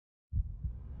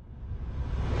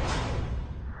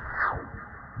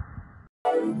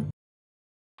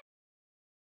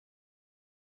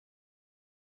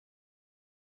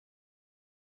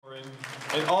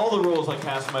And all the roles I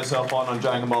cast myself on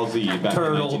Dragon Ball Z back in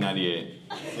 1998.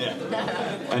 Yeah.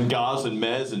 And Gaz and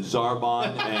Mez and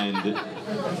Zarbon and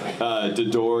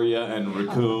Dodoria and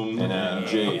Raccoon and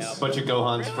Jace. A bunch of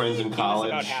Gohan's friends in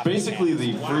college. Basically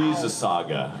the Frieza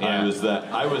saga. Yeah.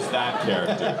 I was that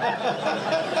character.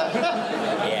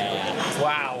 Yeah.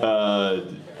 Wow.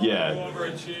 Yeah.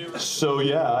 So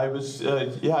yeah, I was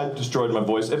I destroyed my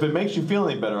voice. If it makes you feel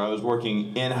any better, I was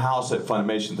working in-house at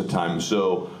Funimation at the time,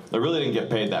 so I really didn't get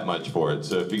paid that much for it.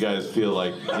 So if you guys feel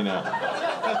like,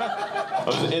 I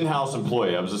was an in-house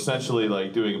employee. I was essentially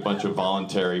like doing a bunch of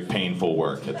voluntary, painful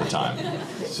work at the time.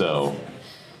 So,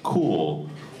 cool.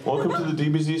 Welcome to the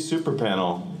DBZ Super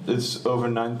Panel. It's over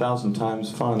 9,000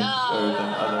 times fun. Than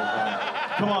other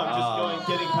Come on, just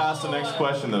getting past the next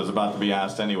question that was about to be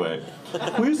asked anyway.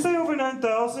 Will you say over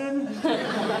 9,000?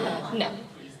 No.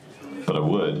 But I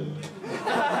would.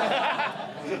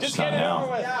 Just not get it now.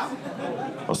 over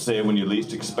with. I'll say it when you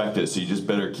least expect it, so you just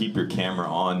better keep your camera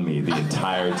on me the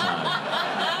entire time.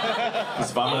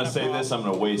 Because if I'm going to say this, I'm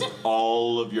going to waste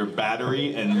all of your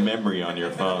battery and memory on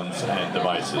your phones and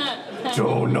devices.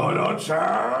 Do not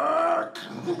attack!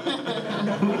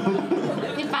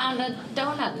 You found a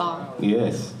donut bar.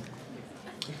 Yes.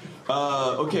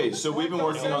 Okay, so we've been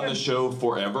working on this show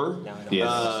forever.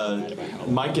 Yes.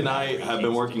 Mike and I have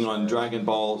been working on Dragon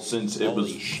Ball since it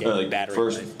was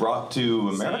first brought to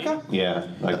America. Yeah,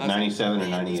 like 97 or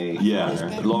 98.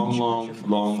 Yeah,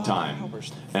 long time.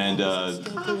 And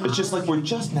it's just like we're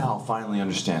just now finally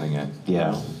understanding it.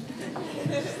 Yeah.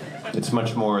 It's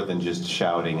much more than just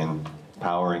shouting and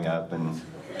powering up and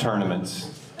tournaments.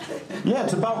 Yeah,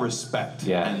 it's about respect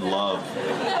and love.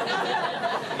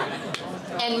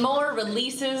 And more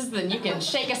releases than you can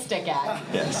shake a stick at.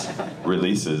 Yes,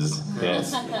 releases.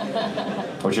 Yes.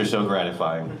 Which are so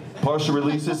gratifying. Partial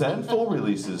releases and full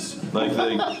releases. Like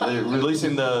they're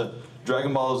releasing the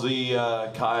Dragon Ball Z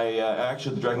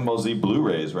actually the Dragon Ball Z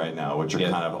Blu-rays right now, which are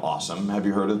kind of awesome. Have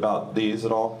you heard about these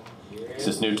at all? It's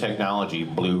this new technology,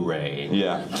 Blu-ray.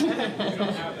 Yeah.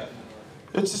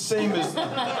 It's the same as...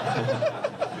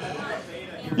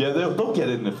 Yeah, they'll get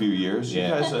it in a few years.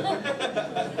 Yeah. You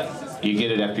guys You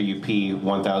get it after you pee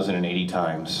 1,080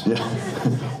 times. Yeah.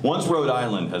 Once Rhode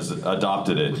Island has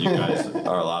adopted it, you guys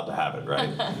are allowed to have it, right?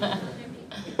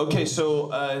 Okay,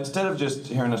 so instead of just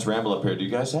hearing us ramble up here, do you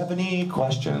guys have any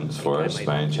questions for us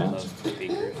by any chance?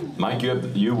 Mike,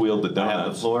 you wield the donuts. I have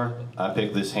the floor. I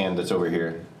pick this hand that's over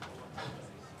here.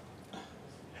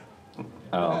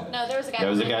 Oh. No, there was a guy. There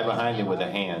was a guy behind him with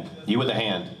a hand. You with a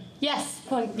hand. Yes.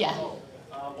 Yeah.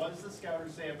 What does the scouter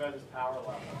say about his power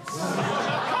level?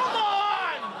 Come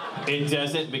on! It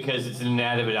doesn't, because it's an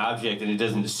inanimate object and it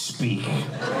doesn't speak.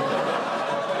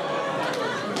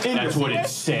 That's what it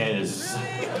says.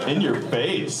 In your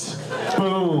face.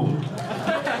 Boom.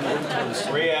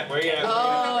 Where you at? Where you at?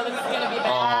 Oh, this is gonna be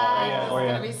bad. This is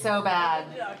gonna be so bad.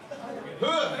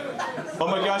 Oh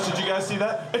my gosh, did you guys see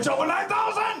that? It's over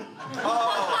 9,000!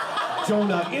 Oh.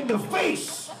 Jonah, in the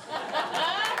face!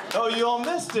 Oh, you all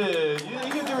missed it. You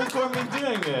didn't get to record me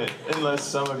doing it. Unless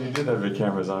some of you did have your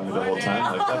cameras on me the whole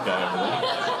time, like that guy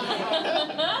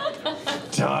over there.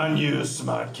 Darn you,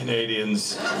 smart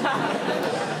Canadians.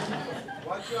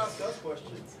 Why'd you ask us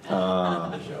questions?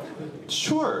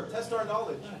 Sure. Test our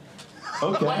knowledge.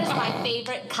 Okay. What is my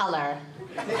favorite color?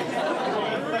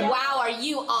 Wow, are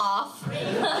you off?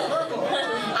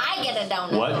 I get a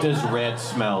donut. What does red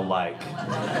smell like?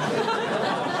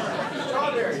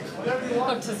 Strawberries. Whatever you What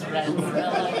want. does red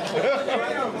smell like?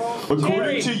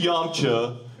 According to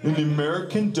Yamcha, in the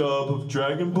American dub of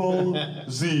Dragon Ball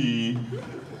Z,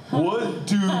 what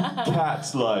do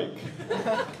cats like?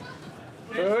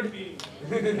 Food?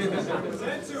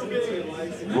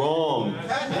 Wrong.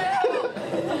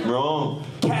 Wrong.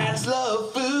 Cats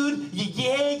love food.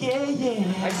 Yeah.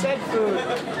 I said food.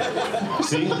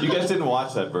 See, you guys didn't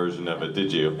watch that version of it,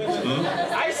 did you?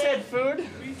 I said food.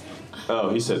 Oh,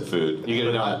 he said food. You get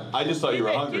a donut. I just thought you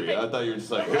were hungry. I thought you were just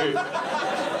like, hey,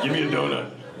 give me a donut.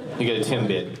 You get a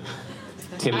Timbit.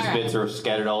 Tim's All right. bits are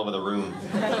scattered all over the room.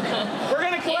 We're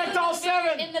gonna collect all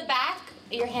 7. In the back,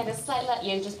 your hand is slightly.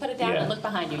 You just put it down Yeah. and look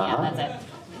behind you. Uh-huh. Yeah, that's it.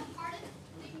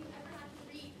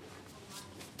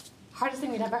 Hardest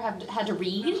thing we've ever had to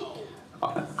read?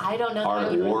 I don't know if I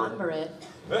would remember it.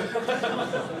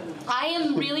 I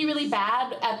am really, really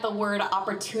bad at the word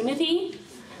opportunity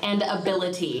and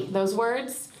ability. Those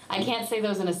words, I can't say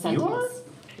those in a sentence. You are?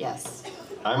 Yes.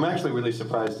 I'm actually really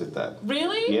surprised at that.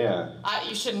 Really? Yeah.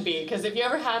 You shouldn't be, because if you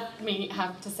ever have me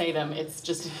have to say them, it's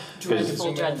just a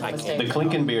dreadful, dreadful The mistake.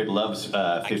 Clinkenbeard loves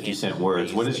 50-cent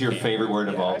words. What is your favorite word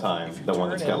of all time? The one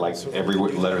that's got like every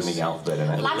letter in the alphabet in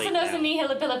it. Laxinosa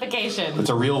nihilipilification. It's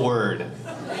a real word.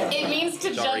 It means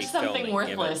to judge something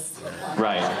worthless.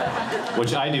 Right.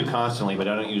 Which I do constantly, but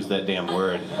I don't use that damn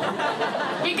word.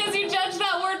 Because you judge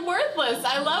that word worthless.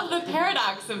 I love the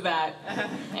paradox of that.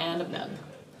 And of none.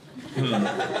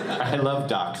 I love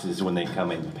doxes when they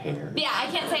come in pairs. Yeah, I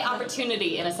can't say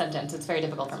opportunity in a sentence. It's very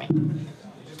difficult for me.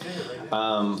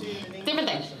 Different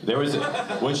thing. There was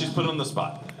When she's put on the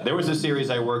spot. There was a series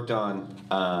I worked on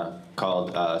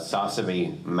called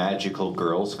Sasabi Magical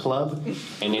Girls Club,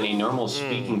 and in a normal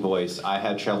speaking voice, I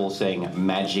had trouble saying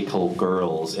magical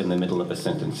girls in the middle of a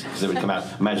sentence, because it would come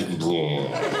out magical girl.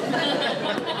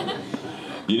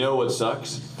 You know what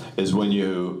sucks? Is when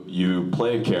you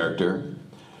play a character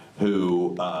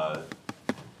who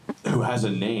has a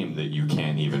name that you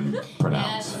can't even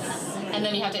pronounce. Yes. And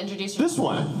then you have to introduce yourself. This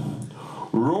one.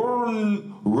 Roro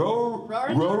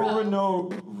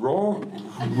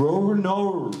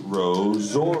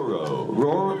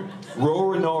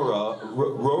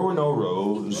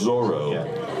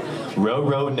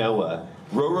Noah.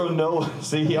 Roro Noah.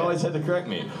 See, he always had to correct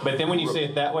me. But then when you say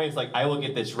it that way, it's like, I will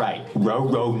get this right.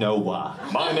 Roro Noah.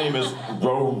 My name is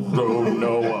Roro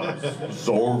Noah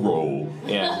Zorro.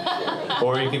 Yeah.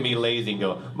 Or you can be lazy and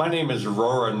go, my name is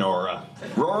Rora Nora.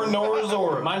 Roro Nora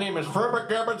Zorro. My name is Ferber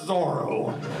Gerbert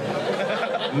Zorro.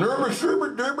 Nerba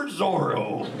Sherber Gerbert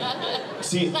Zorro.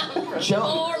 See,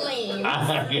 Orleans.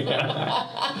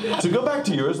 Yeah. to go back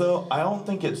to yours though, I don't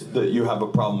think it's that you have a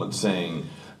problem with saying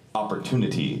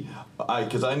opportunity.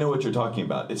 Because I know what you're talking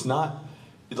about. It's not,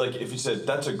 like if you said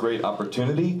that's a great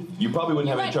opportunity, you probably wouldn't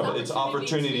have any trouble. It's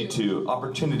opportunity to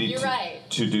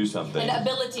do something. And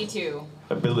ability to.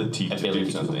 Ability to do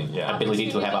something. Yeah.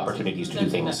 Ability to have opportunities to do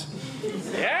things.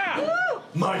 Yeah!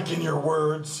 Mike, in your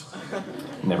words.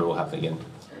 Never will happen again.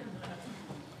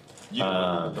 You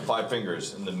know, the 5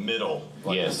 fingers in the middle.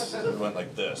 Like, Yes. It went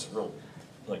like this, real,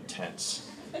 like tense.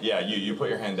 Yeah, you put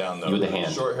your hand down though. You with the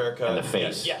hand. Short haircut. And the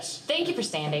face. Yes. Thank you for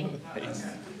standing. Well,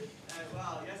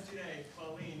 yesterday,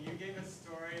 Colleen, you gave a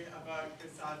story about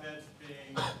Sabat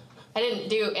being... I didn't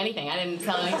do anything. I didn't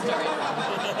tell any stories.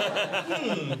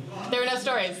 There were no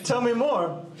stories. Tell me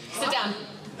more. Sit down.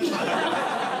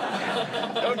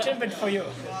 No tidbit for you.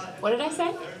 What did I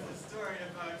say? There was a story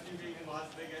about you being in Las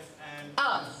Vegas and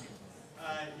Oh.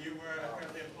 you were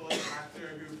apparently a Polish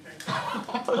actor who picked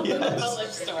up Oh, yes.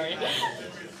 Polish story. $50.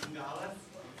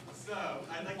 So,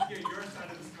 I'd like to hear your side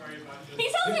of the story about this. He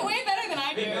tells it way better than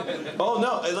I do. Oh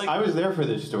no! I was there for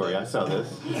this story. I saw this.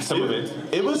 Some of it.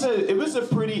 It was a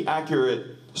pretty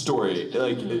accurate story.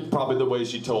 Like probably the way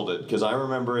she told it, because I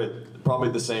remember it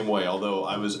probably the same way. Although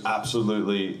I was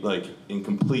absolutely like in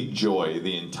complete joy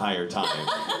the entire time.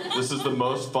 This is the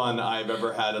most fun I've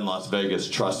ever had in Las Vegas.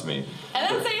 Trust me. And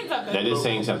that's saying something. That is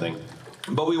saying something.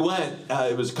 But we went.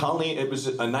 It was Colleen. It was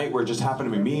a night where it just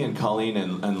happened to be me and Colleen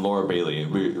and Laura Bailey.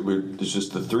 And it's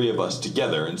just the 3 of us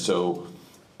together. And so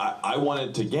I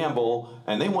wanted to gamble,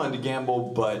 and they wanted to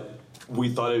gamble, but we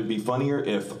thought it would be funnier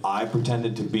if I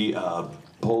pretended to be a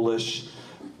Polish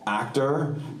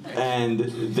actor, and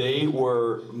they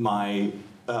were my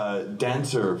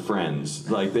dancer friends.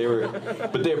 Like they were,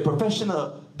 but they're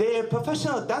professional. They're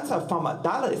professional dancer from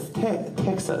Dallas,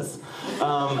 Texas.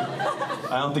 I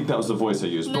don't think that was the voice I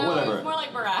used, but No, whatever. it was more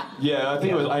like Borat. Yeah, I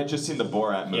think it was. I had just seen the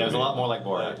Borat movie. Yeah, it was a lot more like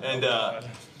Borat. And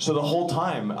so the whole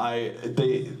time,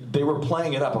 they were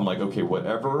playing it up. I'm like, okay,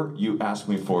 whatever you ask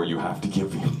me for, you have to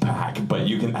give me back. But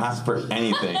you can ask for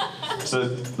anything. So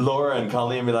Laura and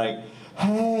Colleen be like,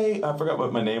 hey, I forgot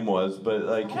what my name was, but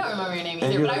like. I don't remember your name and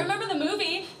either, you're but I like- remember the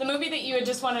movie. The movie that you had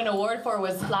just won an award for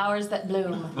was Flowers That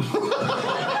Bloom.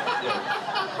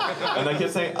 And I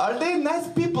kept saying, are they nice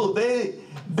people? They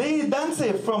dance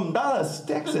from Dallas,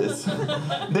 Texas.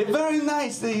 They're very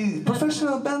nice. They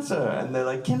professional dancer. And they're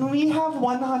like, can we have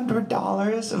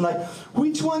 $100? I'm like,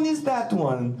 which one is that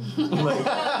one? I'm like,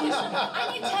 I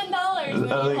need $10. And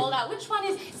then you hold out. Which one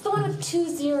is? It's the one with 2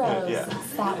 zeros. Yeah.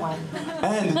 It's that one.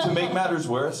 and to make matters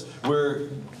worse, we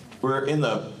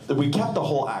kept the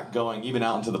whole act going even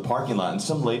out into the parking lot, and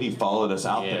some lady followed us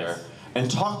out there and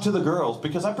talked to the girls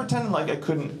because I pretended like I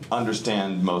couldn't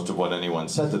understand most of what anyone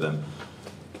said to them.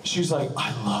 She's like,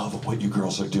 I love what you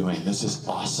girls are doing. This is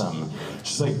awesome.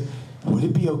 She's like, would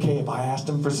it be okay if I asked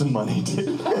him for some money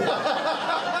too?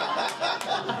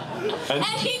 And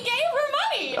he gave her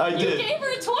money. I did. You gave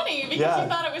her 20 because Yeah. you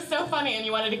thought it was so funny and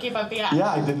you wanted to keep up the act.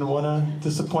 Yeah, I didn't want to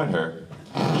disappoint her.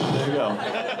 There you go.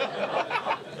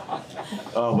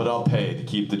 But I'll pay to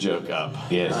keep the joke up.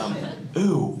 Yes.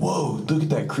 Ooh, whoa, look at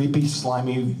that creepy,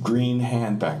 slimy green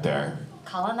hand back there.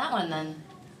 Call on that one then.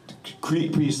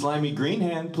 Creepy, slimy green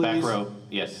hand, please. Back row.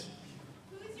 Yes.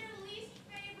 Who's your least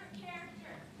favorite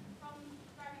character from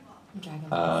Dragon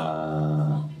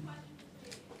Ball.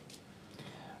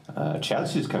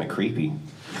 Chaozu's kind of creepy.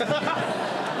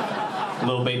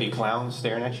 Little baby clown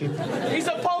staring at you. He's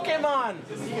a Pokemon!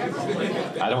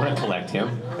 I don't want to collect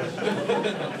him. I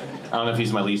don't know if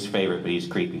he's my least favorite, but he's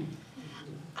creepy.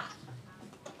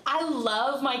 I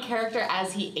love my character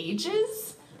as he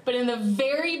ages, but in the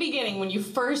very beginning, when you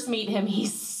first meet him,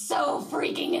 he's so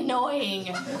freaking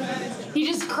annoying. He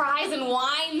just cries and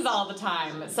whines all the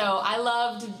time. So I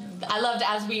loved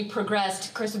as we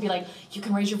progressed, Chris would be like, you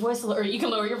can raise your voice a little, or you can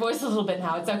lower your voice a little bit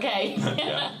now, it's okay.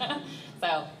 Yeah.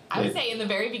 So I would say in the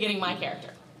very beginning, my character.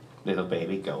 Little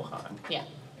baby Gohan. Yeah.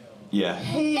 Yeah.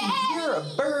 Hey, you're a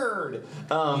bird.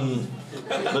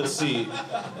 Let's see.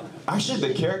 Actually,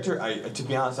 the character, to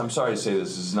be honest, I'm sorry to say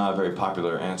this is not a very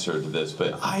popular answer to this,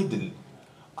 but I did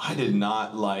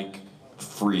not like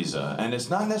Frieza. And it's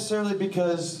not necessarily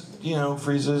because,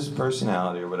 Frieza's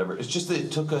personality or whatever. It's just that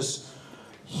it took us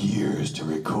years to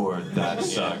record that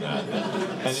saga.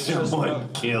 And Someone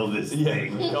kill this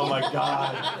thing. Oh my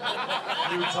God.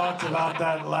 You talked about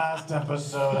that last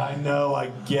episode. I know,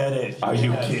 I get it. Are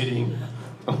you kidding?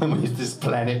 Is this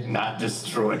planet not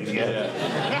destroyed yet?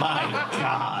 My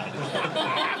God.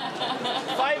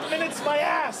 5 minutes, my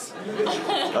ass!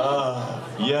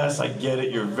 Yes, I get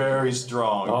it. You're very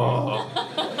strong. Oh.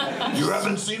 You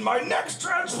haven't seen my next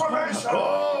transformation.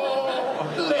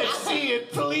 Let's see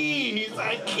it, please.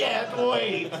 I can't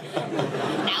wait.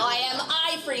 Now I am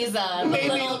Frieza, the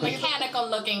little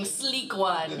mechanical-looking, sleek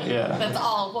one. Yeah. That's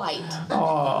all white.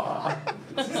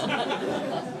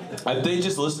 They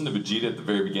just listened to Vegeta at the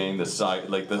very beginning. The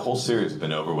whole series has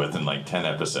been over with in like 10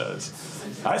 episodes.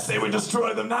 I say we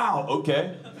destroy them now.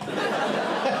 Okay.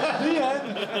 The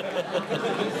end.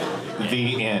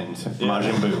 The end.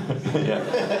 Majin Buu. Yeah.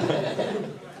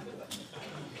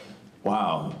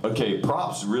 Wow. Okay,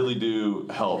 props really do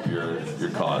help your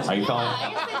cause. Are you calling?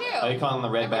 I guess they do. Are you calling the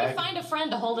red bag? Find a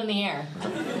friend to hold in the air.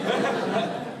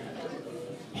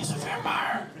 He's a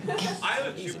vampire. I have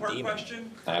a two-part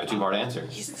question. I have a two-part answer.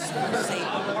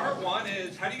 Part one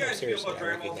is, how do you guys feel about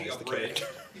Dragon Ball Z Abridged?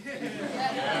 I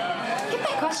get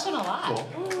that question a lot.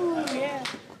 Cool. Do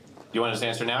you want us to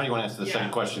answer now, or do you want to answer the second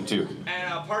question too?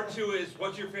 And part two is,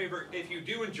 what's your favorite, if you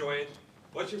do enjoy it,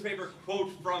 what's your favorite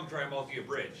quote from Dragon Ball Z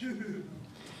Abridged?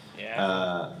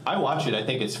 I watch it. I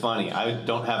think it's funny. I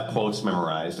don't have quotes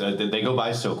memorized. They go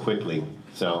by so quickly.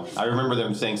 So I remember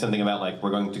them saying something about like,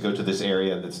 we're going to go to this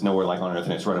area that's nowhere like on Earth,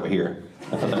 and it's right over here.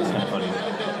 I thought that was kind of funny.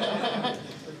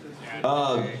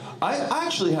 I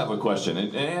actually have a question,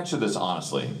 and answer this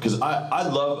honestly, because I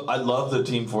love the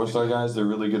Team 4-Star guys. They're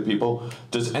really good people.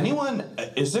 Does anyone,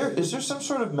 is there some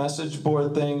sort of message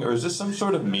board thing, or is this some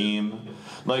sort of meme?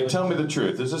 Like, tell me the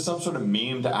truth. Is this some sort of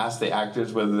meme to ask the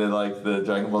actors whether they like the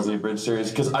Dragon Ball Z Abridged series?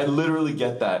 Because I literally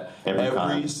get that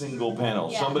every single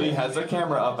panel. Yeah. Somebody has their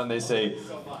camera up and they say,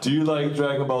 do you like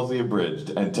Dragon Ball Z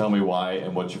Abridged? And tell me why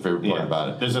and what's your favorite part about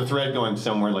it. There's a thread going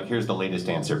somewhere like, here's the latest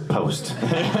answer, post.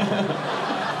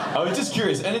 I was just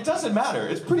curious, and it doesn't matter.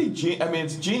 It's pretty,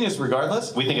 it's genius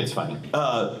regardless. We think it's funny.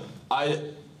 I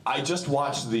just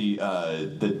watched the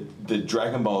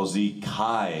Dragon Ball Z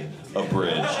Kai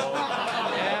Abridged.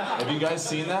 Have you guys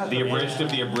seen that? The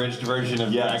abridged version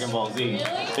of Dragon Ball Z. Really?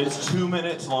 It's 2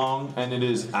 minutes long, and it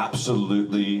is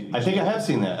absolutely. I think I have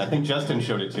seen that. I think Justin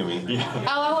showed it to me. Yeah.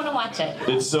 Oh, I want to watch it.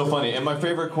 It's so funny, and my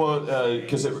favorite quote,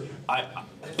 because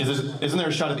Isn't there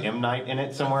a shot of M. Night in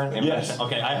it somewhere? Yes.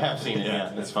 Okay, I have seen it.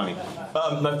 Yeah, that's funny.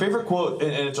 my favorite quote,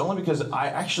 and it's only because I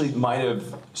actually might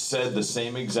have said the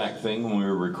same exact thing when we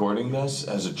were recording this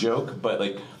as a joke, but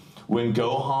like. When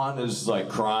Gohan is like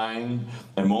crying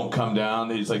and won't come down,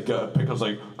 he's like, Piccolo's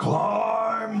like,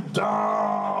 climb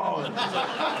down! He's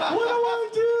like, what do I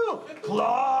do?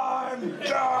 Climb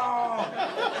down!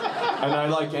 And I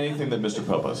like anything that Mr.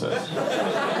 Popo says.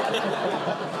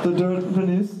 The dirt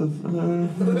beneath the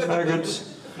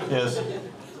maggots. Yes.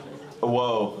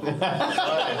 Whoa. The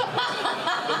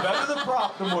better the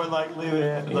prop, the more likely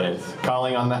they Yes.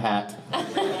 Calling on the hat.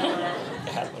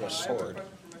 Hat with a sword.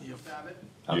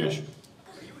 Okay. Yoshi.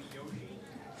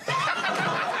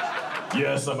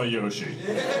 Yes, I'm a Yoshi.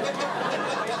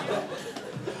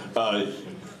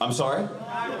 I'm sorry?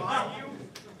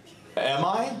 Am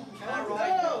I?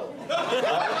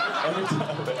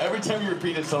 Every time you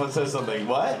repeat it, someone says something.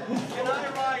 What? Can I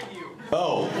ride you?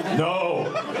 Oh, no.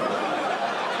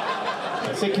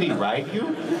 said, can he ride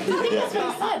you? That's what he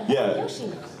said. Yeah.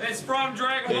 Yoshi. It's from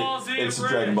Dragon Ball Z. It's a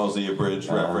Dragon Ball Z abridged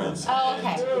reference. Oh,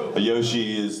 okay.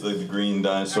 Yoshi is the green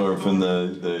dinosaur from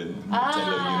the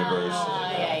Nintendo universe.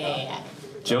 Yeah.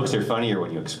 Jokes are funnier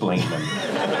when you explain them.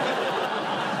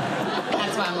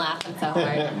 That's why I'm laughing so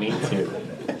hard. Me too.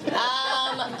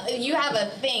 You have a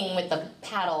thing with the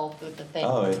paddle with the thing.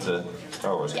 Oh, it's a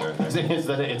Star Wars character. Is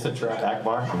that it's a track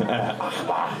bar? Who's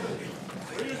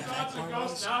not to go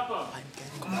stop him?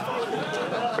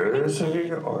 Is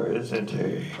he or isn't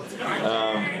he?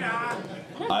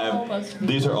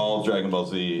 These are all Dragon Ball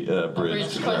Z bridge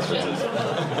Abridged references.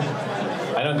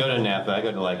 I don't go to Napa. I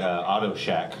go to like Auto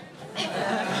Shack.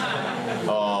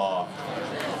 Oh,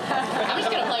 I'm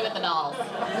just gonna play with the dolls.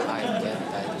 I got it.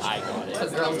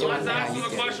 That's what girls do. Let's ask him a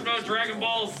question about Dragon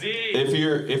Ball Z.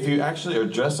 if you actually are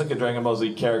dressed like a Dragon Ball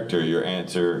Z character, your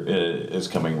answer is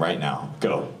coming right now.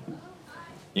 Go.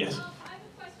 Yes. I have a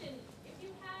question. If you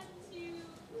had to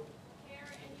pair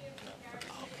any of the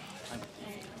characters,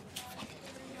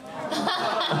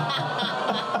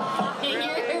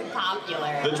 You're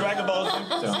popular. The Dragon Ball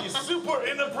Z super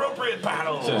inappropriate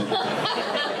battle. So,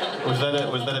 was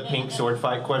that a pink sword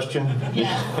fight question?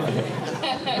 Yeah.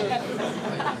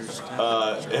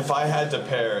 If I had to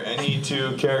pair any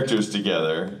two characters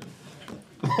together,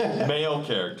 male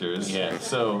characters. Yeah.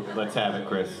 So, Let's have it,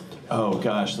 Chris. oh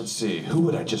gosh, let's see. Who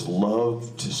would I just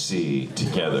love to see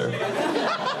together?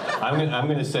 I'm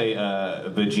gonna say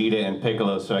Vegeta and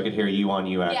Piccolo, so I could hear you on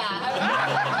you action.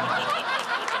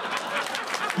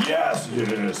 Yeah.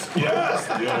 Yes.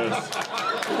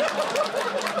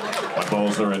 My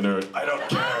balls are inert. I don't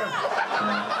care.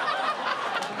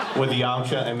 With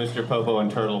Yamcha and Mr. Popo and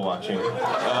Turtle watching.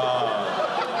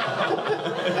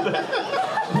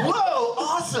 Whoa,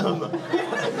 awesome!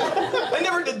 I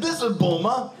never did this with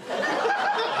Bulma.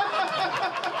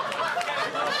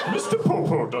 Mr.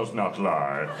 Popo does not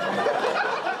lie.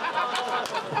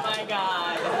 Oh my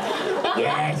God.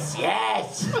 Yes.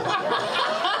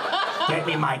 Get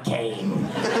me my cane.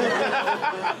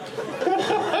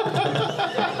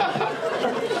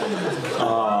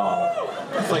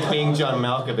 It's like being John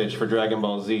Malkovich for Dragon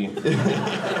Ball Z. Raise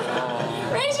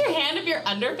your hand if you're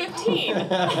under 15. You're lying.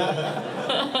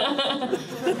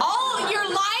 All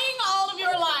of you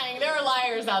are lying. There are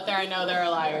liars out there. I know there are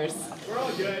liars. We're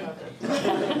all good.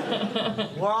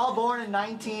 We're all born in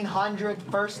 1900,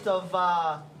 1st of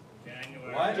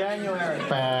January.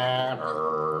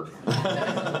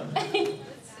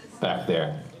 Back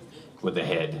there, with the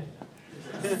head.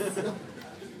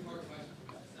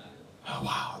 Oh,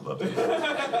 wow, I love it. First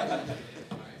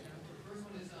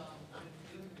one is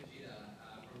dealing with Vegeta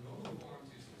from Goku form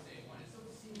to Super Saiyan 1. It's so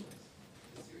seamless.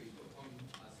 The series, but from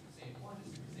Super Saiyan 1 to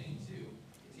Super Saiyan 2,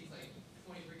 it takes like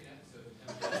 20 freaking episodes.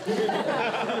 Could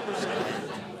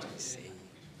you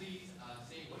please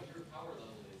say what your power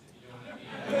level is if you don't have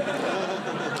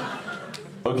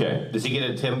Okay, Does he get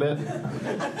a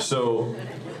Timbit? so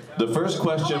the first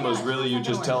question was really you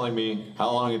just telling me how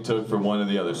long it took for one or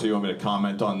the other. So you want me to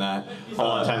comment on that? Hold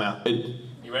on, time out.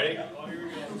 You ready?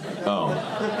 Oh.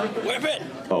 Whip it.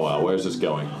 Oh wow, where's this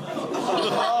going?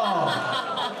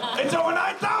 Oh. It's over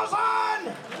 9,000!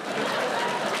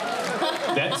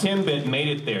 That Timbit made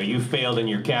it there. You failed in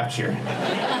your capture.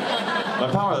 My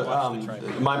power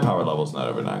level's not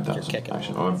over 9,000.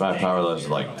 Actually, my power level's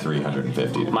like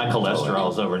 350. My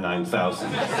cholesterol's over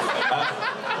 9,000.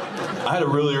 I had a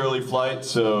really early flight,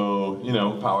 so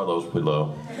power level's pretty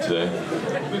low today.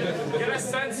 Get a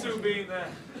sensu bean then.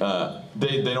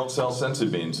 They don't sell sensu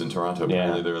beans in Toronto.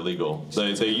 Apparently, Yeah. they're illegal.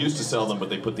 They used to sell them, but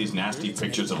they put these nasty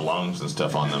pictures of lungs and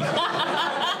stuff on them.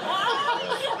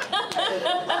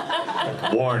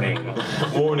 Warning.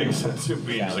 Warning: sensu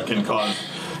beans that can cause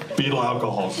fetal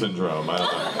alcohol syndrome. I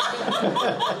don't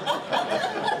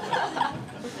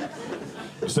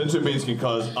know. Sensu beans can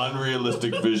cause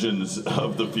unrealistic visions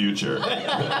of the future.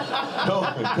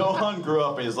 Gohan grew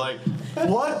up and he's like,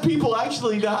 what? People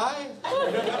actually die?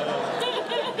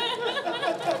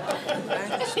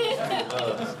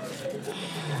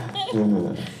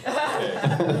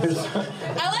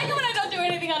 I like it when I don't do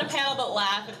anything on a panel but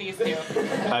laugh at these two.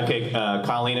 Okay,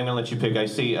 Colleen, I'm gonna let you pick. I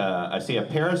see a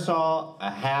parasol, a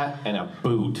hat, and a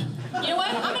boot. You know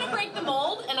what? I'm gonna break the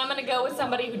mold and I'm gonna go with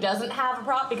somebody who doesn't have a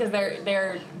prop because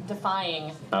they're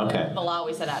defying Okay. the law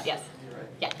we set out. Yes.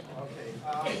 Yeah.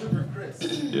 Okay, Chris.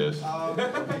 Yes.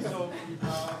 Okay, so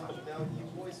now you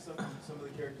voiced some of the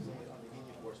characters on the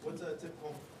Ginyu Force. What's a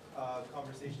typical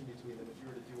conversation between them if you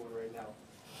were to do one right now?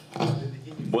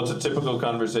 What's a typical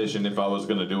conversation if I was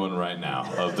going to do one right now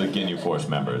of the Ginyu Force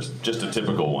members? Just a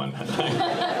typical one.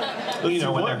 You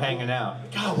know when they're hanging out.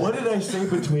 God, what did I say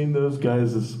between those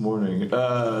guys this morning?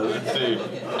 Let's see.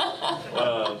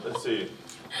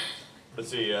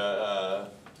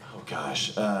 Oh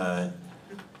gosh.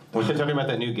 Was she talking about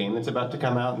that new game that's about to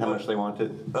come out and how much they want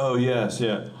it? Oh yes,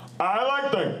 yeah. I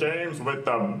like the games with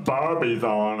the Barbies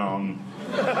on them.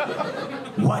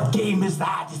 What game is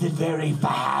that? Is it very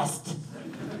fast?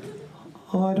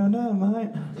 Oh, I don't know, mate.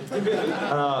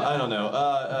 I don't know.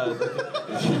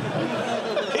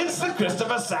 It's the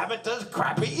Christopher Sabat Does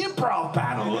Crappy Improv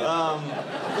panel.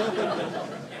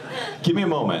 Give me a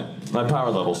moment. My power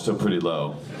level's still pretty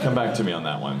low. Come back to me on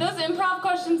that one. Those improv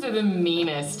questions are the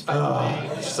meanest, by the way.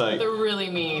 It's like, They're really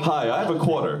mean. hi, I have a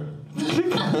quarter.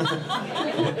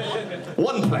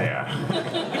 One player.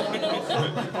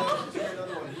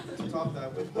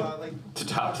 To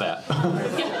top that.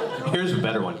 Here's a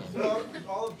better one.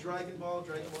 All of Dragonball,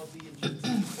 Dragon Ball Z, and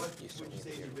what would you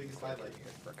say is your biggest highlight?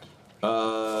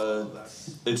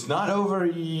 It's not over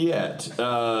yet.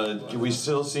 We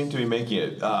still seem to be making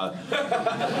it.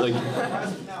 Like,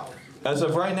 as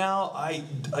of right now, I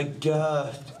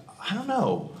don't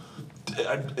know.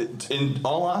 In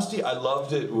all honesty, I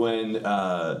loved it when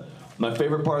my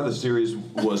favorite part of the series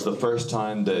was the first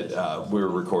time that we were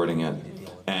recording it.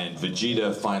 And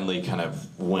Vegeta finally kind of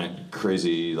went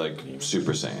crazy, like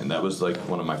Super Saiyan. That was like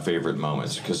one of my favorite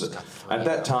moments because at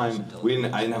that time I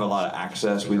didn't have a lot of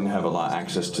access. We didn't have a lot of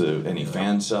access to any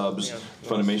fan subs.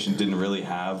 Funimation didn't really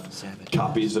have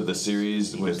copies of the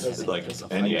series with like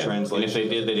any translation. And if they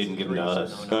did, they didn't give them to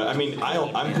us. I mean,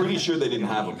 I'm pretty sure they didn't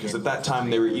have them because at that time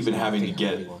they were even having to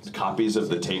get copies of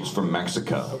the tapes from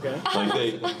Mexico. Like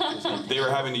they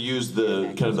were having to use the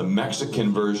kind of the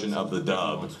Mexican version of the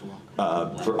dub.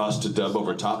 For us to dub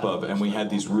over top of, and we had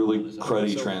these really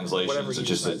cruddy translations that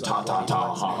just said ta ta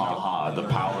ta ha ha ha, the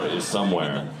power is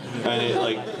somewhere, and it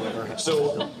like,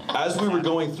 so as we were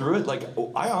going through it, like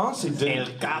I honestly didn't.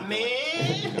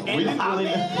 We didn't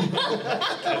really.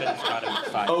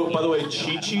 Oh, by the way,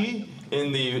 Chi-Chi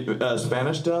in the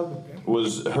Spanish dub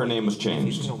her name was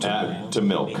changed to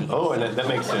Milk. Oh, and that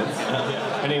makes sense.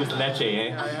 Her name's Leche,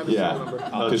 eh? Yeah,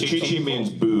 because Chi-Chi means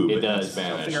boob in does.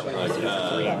 Spanish.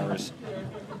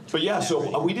 But yeah,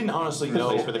 so we didn't honestly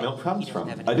know where the milk comes from.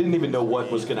 I didn't even know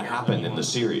what was going to happen in the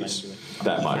series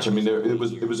that much. I mean, it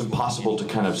was impossible to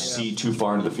kind of see too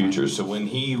far into the future. So when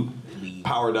he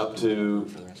powered up to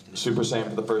Super Saiyan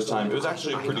for the first time, it was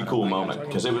actually a pretty cool moment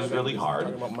because it was really hard.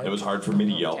 It was hard for me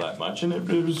to yell that much, and it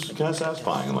was kind of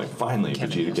satisfying. I'm like, finally,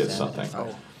 Vegeta gets something.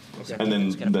 And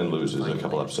then loses a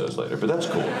couple episodes later, but that's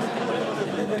cool.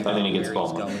 And then he gets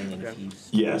bombed.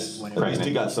 Yes, at least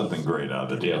he got something great out of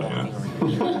the deal.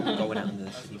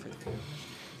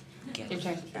 Your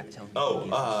turn. Oh,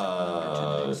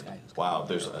 wow,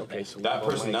 there's that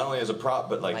person not only has a prop,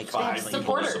 but like 5 people to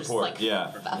Supporters, support. like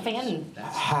Yeah. a fan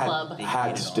club.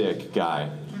 Hat stick guy.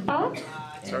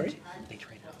 Sorry? They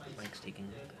tried Mike's taking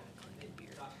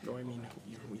Clinkenbeard. No, I mean,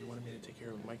 you wanted me to take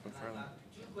care of Mike McFarland.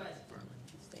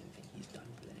 Same thing he's done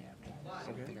for the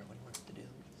after. Figure out what he wants to do.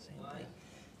 Same thing.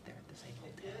 They're at the same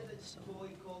hotel.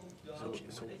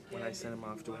 So when I send him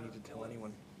off, do I need to tell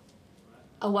anyone?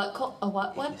 A what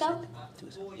though?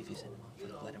 If you send him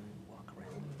off, let him walk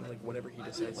around. Like whatever he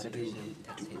decides to do.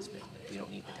 That's his bit. We don't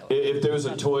need to tell him. If there's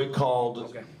a toy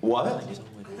called what? Just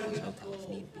only go to his hotel if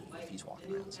need be, if he's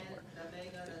walking around somewhere.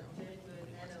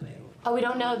 Oh, we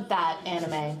don't know that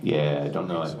anime. Yeah, I don't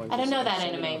know it. I don't know that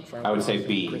anime. I would say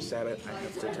B. Chris Sabat, I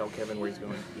have to tell Kevin where he's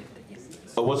going.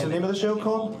 Oh, what's the name of the show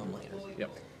called? Yep.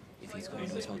 If he's going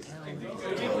to his hotel,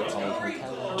 call his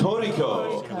hotel.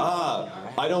 Toriko.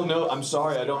 I don't know. I'm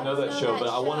sorry, I don't know that show, but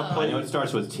I want to I know play. it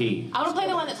starts with T. I want to play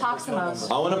the one that talks the most.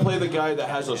 I want to play the guy that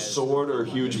has a sword or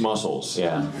huge muscles.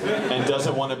 Yeah. And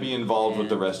doesn't want to be involved with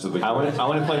the rest of the. I want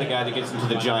to play the guy that gets into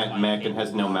the giant mech and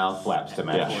has no mouth flaps to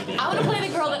match. Yeah. I want to play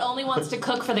the girl that only wants to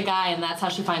cook for the guy, and that's how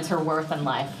she finds her worth in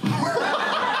life.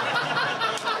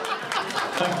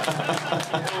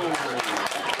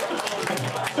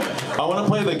 I want to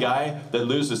play the guy that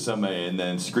loses somebody and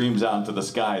then screams out into the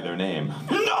sky their name.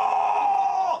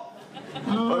 No!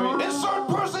 Insert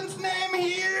person's name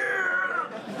here!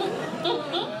 I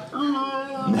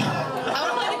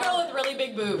want to play the girl with really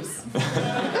big boobs.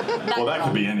 Well, that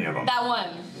could be any of them. That one.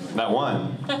 That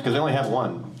one, because they only have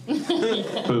one.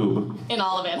 Boob. In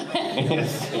all of it.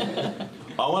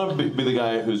 I want to be the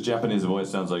guy whose Japanese voice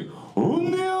sounds like.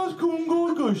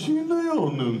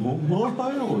 Cool.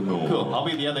 I'll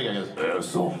be the other guy. Goes,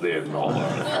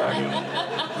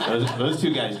 those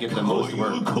two guys get the most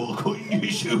work. No,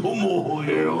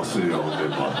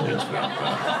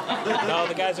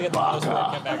 the guys who get the most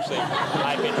work have actually, in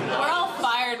my opinion. We're all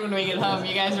fired when we get home.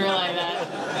 You guys realize that?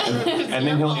 And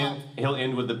then he'll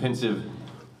end with the pensive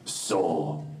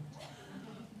soul.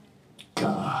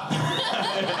 God.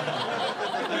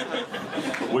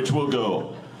 Which will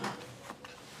go.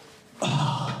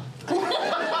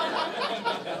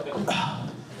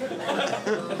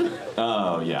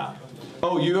 Oh, yeah.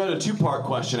 Oh, you had a two-part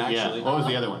question, actually. Yeah. What was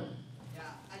the other one? Yeah,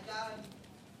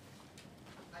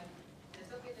 there's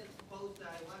something that's supposed that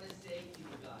I want to say to you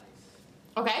guys.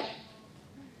 Okay.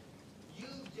 You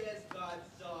just got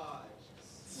Sarge.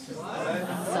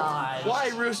 Sarge.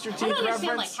 Why Rooster I Teeth don't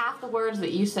understand like reference? half the words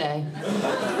that you say.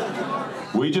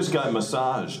 We just got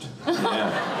massaged.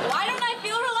 Yeah. Why don't I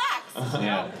feel relaxed?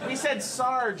 Yeah. We said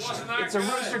Sarge. It's a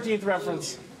Rooster Teeth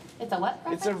reference. It's a what?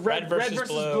 It's a red versus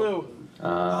blue.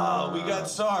 Oh, we got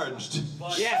sarged.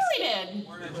 Yes. We did.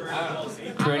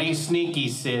 Pretty sneaky,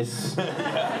 sis.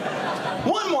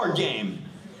 One more game.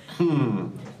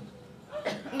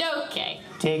 Okay.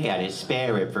 Take out his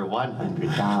spare rib for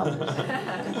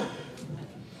 $100.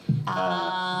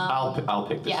 I'll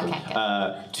pick this yeah, one.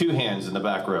 okay. Two hands in the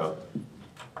back row.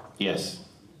 Yes.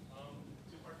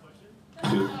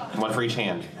 Two. One for each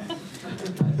hand.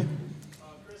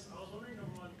 Chris, I was wondering,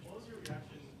 number one, what was your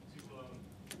reaction to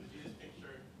Vegeta's pink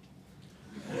shirt?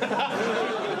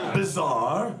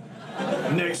 Bizarre.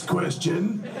 Next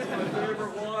question. Number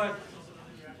one.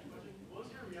 What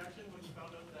was your reaction when you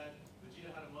found out that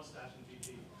Vegeta had a mustache in GT?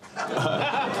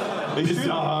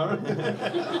 Bizarre.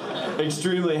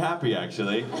 Extremely happy,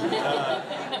 actually.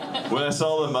 When I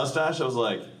saw the mustache, I was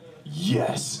like,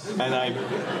 yes. And I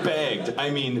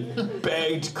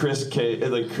begged Chris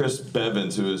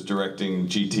Bevins, who was directing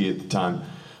GT at the time.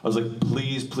 I was like,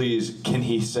 please, can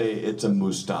he say it's a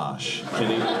moustache? Can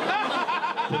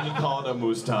he call it a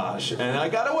moustache? And I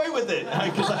got away with it.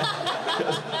 Because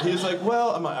he was like,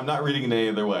 well, I'm not reading it any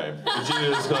other way. Vegeta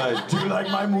was like, do you like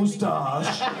my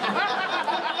moustache?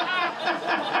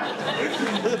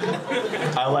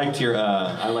 I liked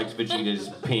Vegeta's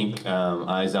pink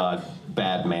Izod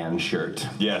Badman shirt.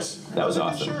 Yes. That was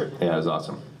awesome. shirt. Yeah, that was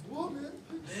awesome.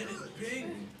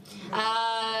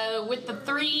 With the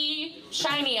 3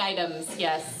 shiny items,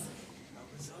 yes.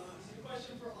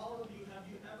 Question for all of you, have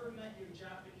you ever met your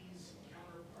Japanese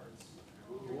counterparts?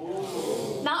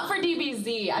 Not for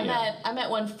DBZ. I met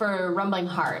one for Rumbling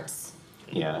Hearts.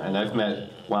 Yeah, and I've met,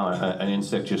 an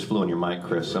insect just flew on your mic,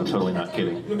 Chris. I'm totally not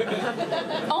kidding.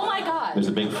 Oh my god. There's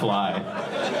a big fly.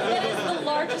 That is the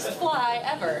largest fly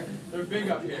ever. They're big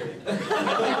up here.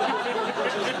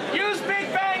 Use Big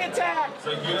Bang Attack!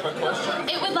 So you have a question?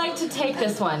 It would like to take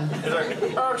this one.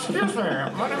 Excuse me,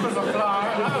 my name is a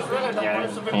fly. I was really the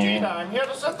voice of Vegeta. I'm here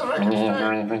to set the record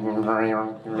straight.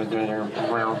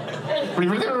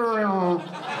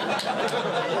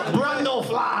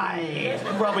 Brundlefly! You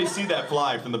can probably see that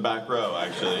fly from the back row,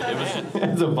 actually.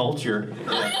 It's a vulture.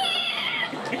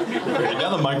 Okay,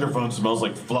 now the microphone smells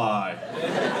like fly.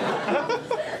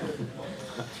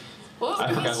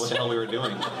 I forgot what the hell we were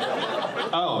doing.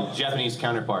 Oh, Japanese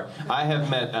counterpart. I have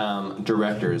met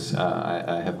directors.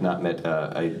 I have not met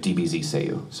a DBZ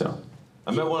Seiyu, so.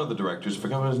 I met one of the directors,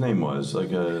 forgot what his name was, like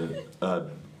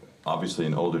obviously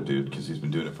an older dude, because he's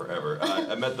been doing it forever.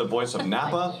 I met the voice of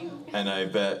Nappa, and I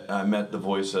met the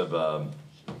voice of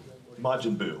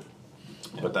Majin Buu.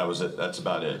 But that was it, that's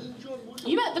about it.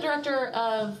 You met the director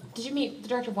of... Did you meet the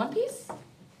director of One Piece?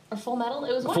 Or Full Metal?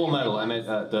 It was one Full year Metal. ago. I met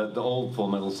the old Full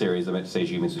Metal series. I met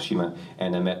Seiji Mitsushima,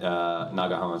 and I met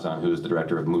Nagahama-san, who is the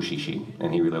director of Mushishi,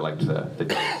 and he really liked the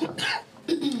so.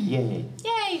 Yay.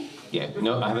 Yay! Yeah.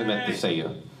 No, I haven't met the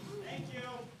Seiyu. Thank you.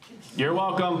 You're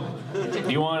welcome. Do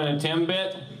you want a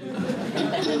Timbit?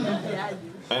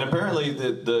 And apparently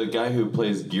the guy who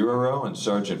plays Giroro and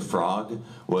Sergeant Frog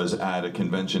was at a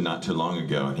convention not too long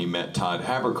ago, and he met Todd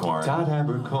Habercorn.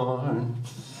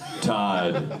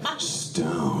 Todd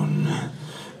Stone.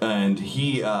 And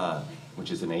he, which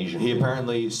is an Asian. He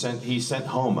apparently sent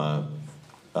home a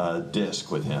disc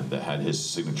with him that had his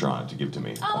signature on it to give to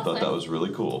me. Oh, I thought nice. that was really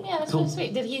cool. Yeah, that's really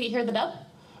sweet. Did he hear the dub?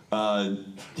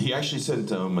 He actually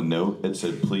sent him a note that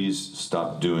said, please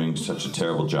stop doing such a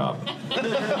terrible job.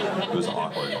 It was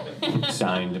awkward.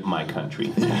 Signed, My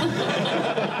Country. That's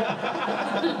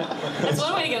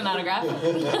one way to get an autograph.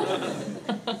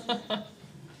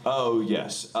 Oh,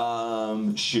 yes.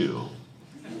 Shoe.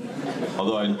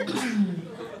 Although I just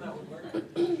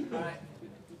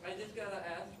gotta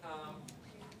ask, I'm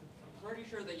pretty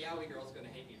sure the Yowie girl's gonna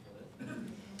hate me for this.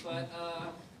 but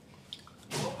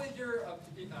what was your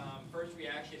first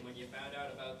reaction when you found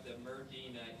out about the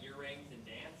merging earrings and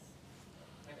dance?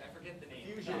 I forget the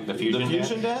name. The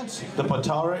fusion dance? The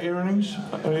Patara earrings?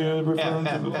 Are you referring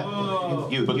to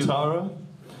Patara?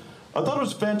 I thought it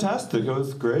was fantastic. It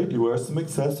was great. You wear some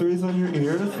accessories on your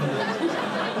ears.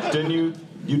 Then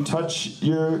you touch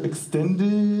your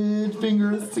extended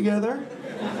fingers together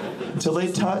until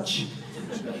they touch.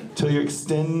 Till your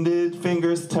extended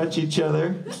fingers touch each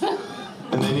other.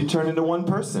 And then you turn into one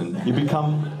person. You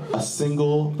become a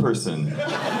single person.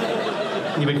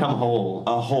 You become whole.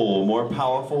 A whole, more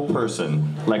powerful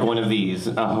person. Like one of these,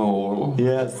 a whole.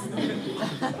 Yes.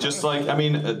 Just like, I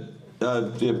mean,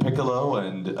 Piccolo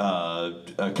and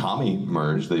Kami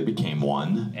merged. They became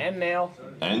one. And Nail.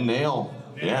 And Nail.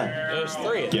 Yeah. There's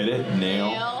three. Get it?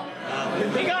 Nail.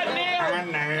 We got Nail.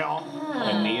 And Nail.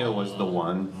 And Neo was the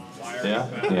one. Yeah?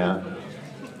 Yeah.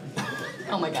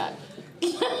 Oh my god.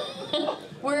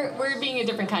 We're being a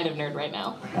different kind of nerd right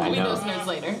now. I We'll be know. those nerds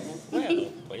later.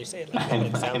 What you say?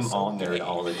 I'm all nerd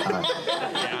all the time.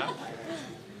 Yeah.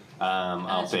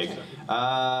 I'll take.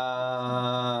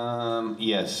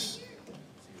 Yes.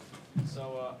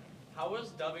 So, how has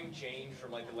dubbing changed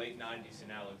from like the late '90s to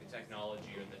now, like the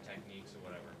technology or the techniques or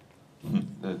whatever?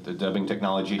 The dubbing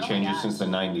technology changes since the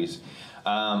 90s.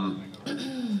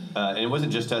 And it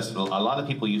wasn't just us. A lot of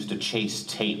people used to chase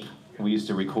tape. We used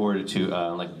to record to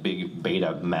like big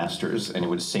beta masters, and it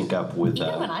would sync up with.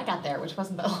 Even when I got there, which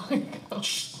wasn't that long ago.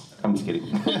 I'm just kidding.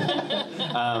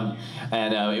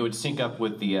 And it would sync up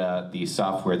with the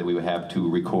software that we would have to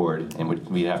record, and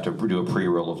we'd have to do a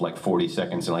pre-roll of like 40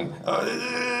 seconds, and like,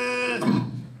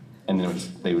 and then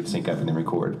they would sync up and then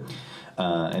record.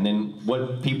 And then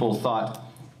what people thought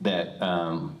that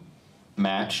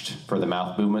matched for the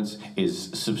mouth movements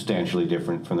is substantially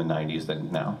different from the 90s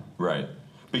than now. Right.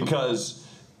 Because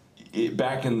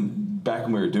back when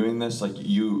we were doing this, like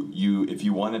you if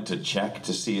you wanted to check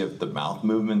to see if the mouth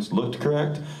movements looked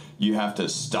correct, you have to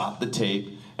stop the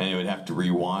tape and it would have to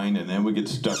rewind, and then we get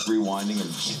stuck rewinding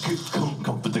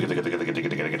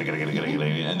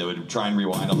and they would try and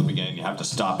rewind on the beginning. You have to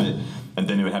stop it, and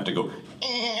then it would have to go.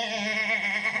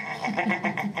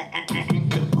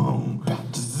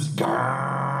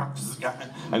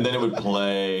 And then it would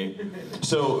play.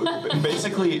 So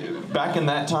basically, back in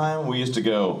that time, we used to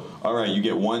go, all right, you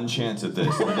get one chance at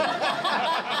this.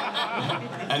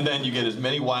 And then you get as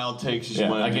many wild takes as you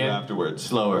want to do afterwards.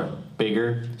 Slower,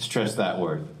 bigger, stress that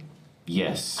word.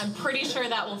 Yes. I'm pretty sure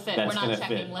that will fit. That's We're gonna not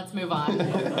checking. fit. Let's move on.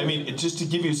 I mean, just to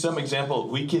give you some example,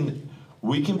 we can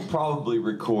probably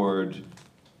record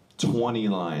 20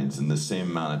 lines in the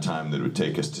same amount of time that it would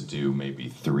take us to do maybe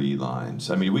 3 lines.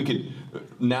 I mean,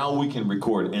 now we can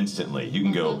record instantly. You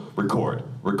can go record.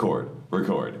 Before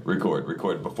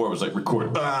it was like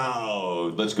record,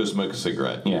 oh, let's go smoke a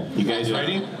cigarette. Yeah. You guys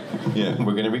ready? Yeah.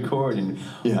 We're gonna record in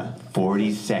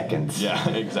 40 seconds. Yeah,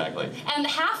 exactly. And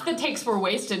half the takes were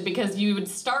wasted because you would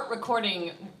start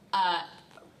recording,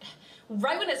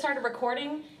 right when it started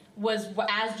recording was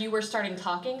as you were starting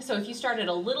talking. So if you started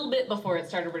a little bit before it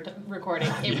started recording,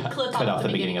 it would clip Cut off the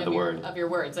beginning of the word. Of your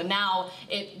words. And now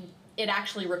it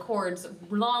actually records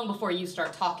long before you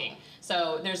start talking.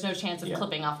 So there's no chance of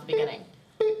clipping off the beginning.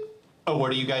 Oh,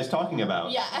 what are you guys talking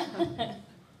about? Yeah.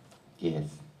 Yes.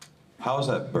 How's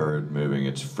that bird moving?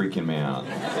 It's freaking me out.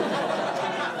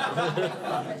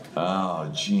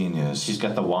 Oh, genius. She's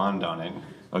got the wand on it.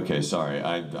 Okay, sorry.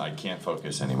 I can't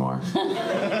focus anymore.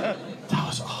 That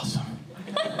was awesome.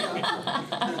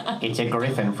 It's a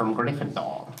griffin from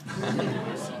Gryffindor.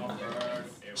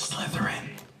 Slytherin.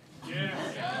 Yes.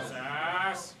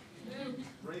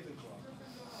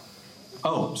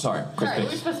 Oh, sorry. Sorry,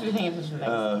 we're supposed to be paying attention to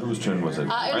things. Whose turn was it? It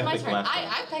was my turn.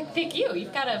 I pick you.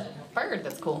 You've got a bird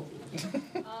that's cool. I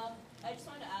just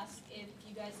wanted to ask if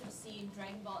you guys have seen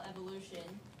Dragon Ball Evolution.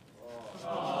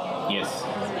 Yes.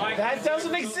 That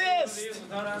doesn't exist.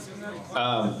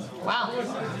 Wow.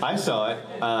 I saw it.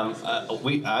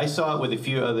 I saw it with a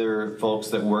few other folks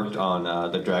that worked on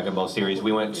the Dragon Ball series.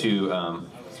 We went to.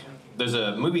 There's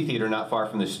a movie theater not far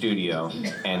from the studio,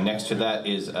 and next to that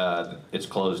is it's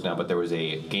closed now, but there was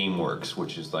a GameWorks,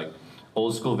 which is like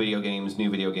old school video games,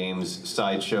 new video games,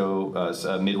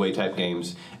 sideshow, midway type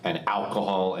games, and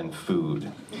alcohol and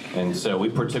food. And so we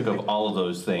partook of all of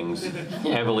those things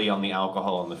heavily on the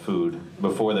alcohol and the food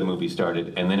before the movie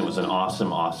started, and then it was an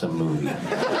awesome, awesome movie.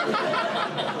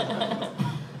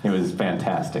 It was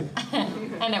fantastic.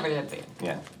 I never did see it.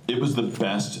 Yeah. It was the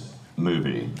best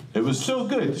movie. It was so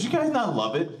good. Did you guys not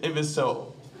love it? It was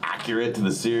so accurate to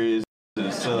the series. It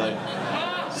was so like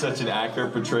such an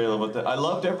accurate portrayal of what I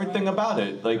loved everything about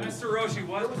it. Like Mr. Roshi,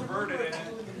 what was the bird in it?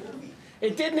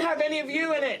 It didn't have any of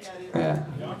you in it. Yeah.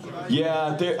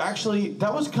 Yeah,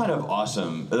 that was kind of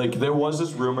awesome. Like, there was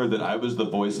this rumor that I was the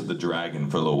voice of the dragon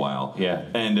for a little while. Yeah.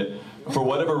 And for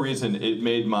whatever reason, it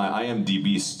made my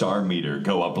IMDb star meter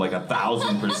go up like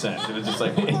 1,000%. It was just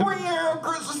like,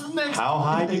 Chris is next. How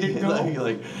high did it go?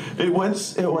 Like, it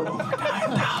went oh my God,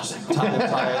 1,000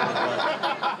 times higher.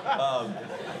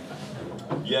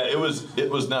 Yeah, it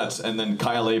was nuts. And then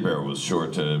Kyle Hebert was sure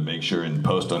to make sure and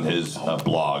post on his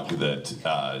blog that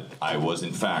I was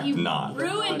in fact not.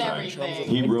 Ruined everything.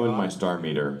 He ruined my star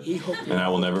meter, and I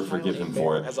will never forgive him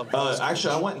for it.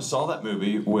 Actually, I went and saw that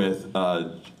movie with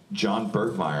John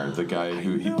Bergmeyer, the guy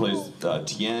who he plays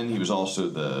Tien. He was also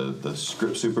the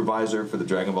script supervisor for the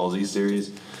Dragon Ball Z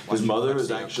series. His mother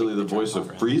is actually the voice of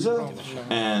Frieza,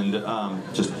 and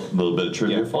just a little bit of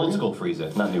trivia for old you. school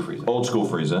Frieza, not new Frieza. Old school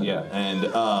Frieza. Yeah. And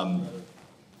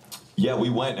yeah, we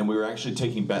went and we were actually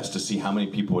taking bets to see how many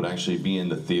people would actually be in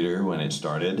the theater when it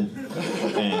started.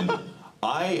 And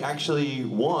I actually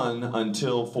won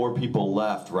until 4 people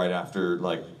left right after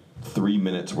like 3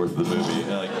 minutes worth of the movie.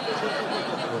 Like,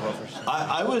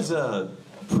 I was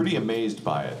pretty amazed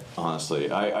by it, honestly.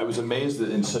 I was amazed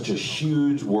that in such a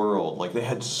huge world, like they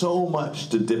had so much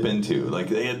to dip into. Like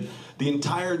they had the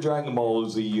entire Dragon Ball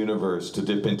Z universe to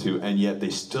dip into, and yet they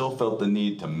still felt the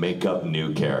need to make up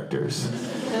new characters.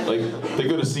 Like, they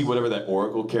go to see whatever that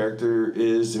Oracle character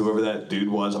is, whoever that dude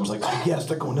was. I was like, oh yes,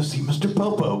 they're going to see Mr.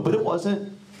 Popo, but it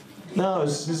wasn't. No,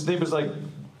 his name was like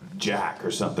Jack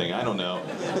or something. I don't know.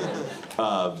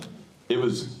 It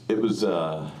was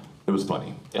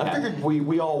funny. I figured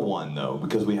we all won though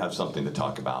because we have something to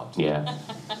talk about. Yeah.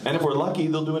 And if we're lucky,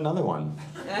 they'll do another one.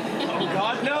 Oh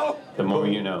God, no! The more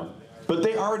you know. But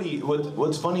they already,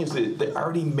 what's funny is that they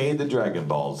already made the Dragon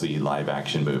Ball Z live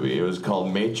action movie. It was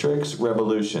called Matrix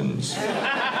Revolutions.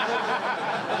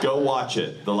 Go watch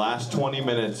it. The last 20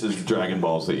 minutes is Dragon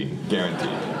Ball Z, guaranteed.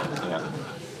 Yeah.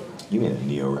 You made a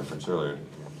Neo reference earlier.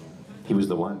 He was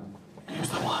the one. He was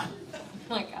the one. Oh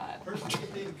my God. Personally,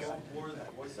 if they got more of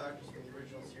that voice actors from the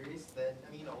original series, then,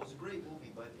 I mean, it was a great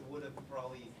movie, but it would have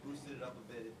probably boosted it up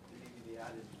a bit if maybe they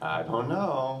added. I don't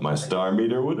know. My star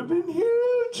meter would have been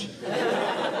huge.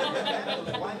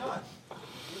 Why not?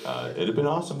 It'd have been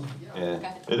awesome.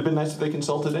 Yeah. It'd have been nice if they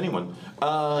consulted anyone.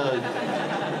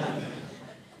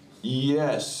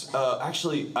 Yes.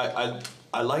 Actually,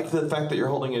 I like the fact that you're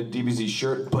holding a DBZ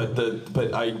shirt,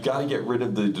 but I gotta get rid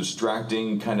of the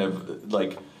distracting kind of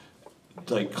like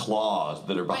claws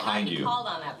that are behind Wait, I you. called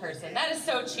on that person. That is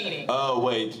so cheating. Oh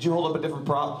wait, did you hold up a different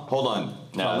prop? Hold on,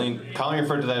 Colleen. Colleen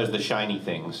referred to that as the shiny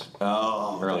things.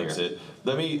 Oh, earlier. that's it.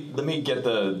 Let me get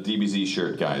the DBZ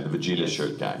shirt guy, the Vegeta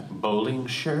shirt guy. Bowling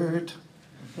shirt.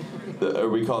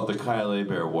 We call it the Kyle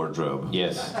Hebert wardrobe.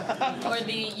 Yes. Or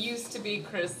the used to be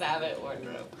Chris Sabat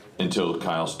wardrobe. Until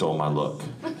Kyle stole my look.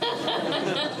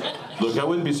 Look, I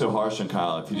wouldn't be so harsh on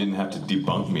Kyle if he didn't have to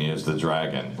debunk me as the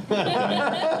dragon.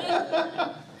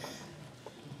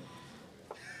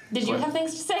 Did you have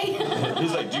things to say?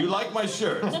 He's like, do you like my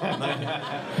shirt?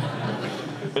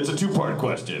 It's a two-part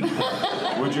question.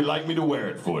 Would you like me to wear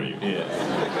it for you?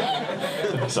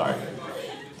 Yeah. Sorry.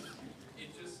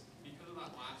 It just, because of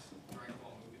that last Dragon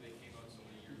Ball movie that came out so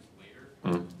many years later,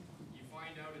 you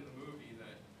find out in the movie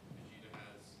that Vegeta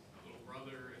has a little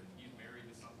brother and he's married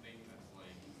to something that's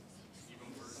like even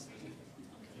worse than.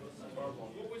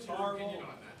 What was your opinion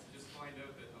on that? To just find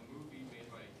out that a movie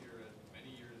made by Akira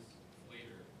many years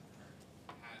later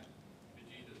had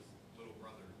Vegeta's little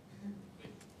brother.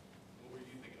 Like, what were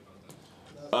you thinking about that?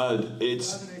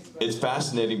 It's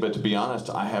fascinating, but to be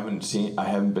honest, I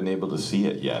haven't been able to see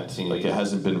it yet. Like it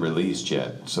hasn't been released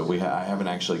yet, so I haven't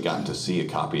actually gotten to see a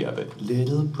copy of it.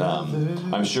 Little brother.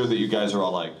 I'm sure that you guys are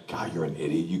all like, God, you're an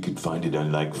idiot. You could find it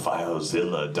on like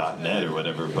FileZilla.net or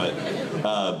whatever. But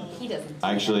He doesn't.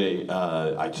 actually,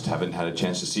 I just haven't had a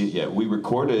chance to see it yet. We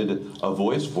recorded a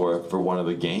voice for it for one of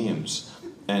the games.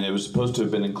 And it was supposed to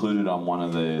have been included on one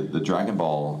of the Dragon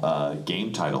Ball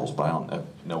game titles, but I don't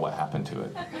know what happened to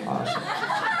it, honestly.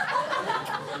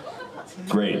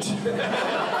 Great.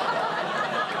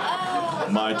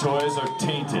 My toys are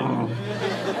tainted.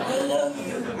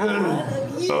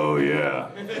 Oh yeah.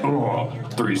 Oh,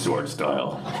 3-sword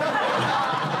style.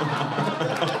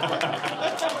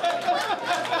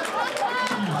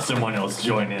 Someone else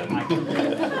join in.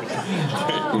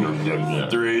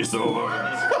 3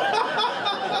 swords.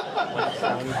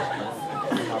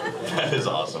 That is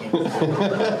awesome.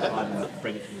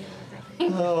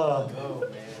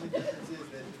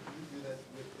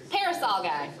 Parasol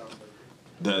guy.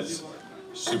 That's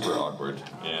super awkward.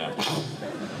 Yeah.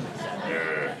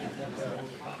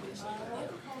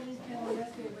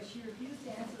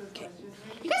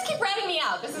 You guys keep ratting me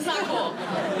out. This is not cool.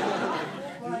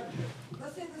 But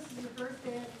let's say this is your first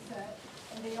day at the set,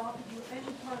 and they offered you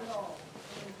any part at all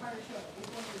in the entire show.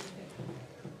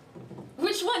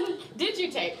 Which one would you take? Which one did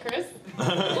you take, Chris?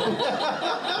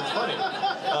 It's funny.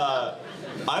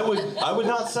 I would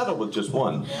not settle with just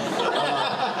one.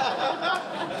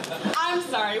 I'm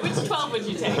sorry. Which 12 would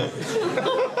you take?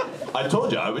 I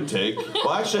told you I would take.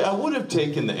 Well, actually, I would have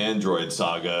taken the Android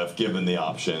saga if given the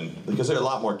option, because there are a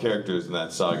lot more characters in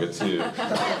that saga too.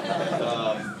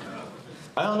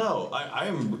 I don't know.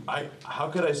 How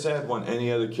could I say I'd want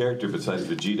any other character besides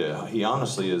Vegeta? He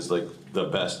honestly is like the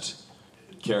best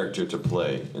character to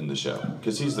play in the show,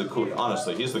 because he's the cool.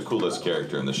 Honestly, he's the coolest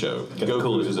character in the show.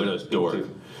 Goku is a dork,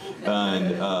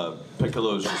 and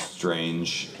Piccolo's just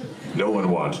strange. No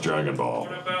one wants Dragon Ball.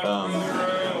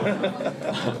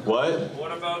 What?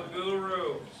 What about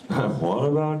Guru? What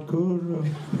about Guru?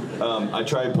 I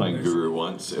tried playing Guru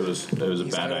once. It was a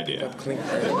bad idea.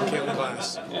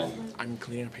 Glass. Yeah. I'm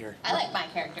cleaning up here. I like my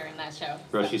character in that show.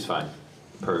 Roshi's fine.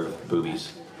 Per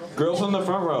boobies. Girls in the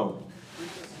front row.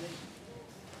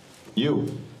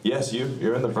 You. Yes, you.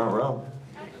 You're in the front row.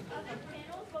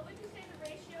 Panels, what would you say the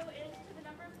ratio is to the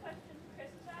number of questions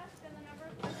Chris has asked and the number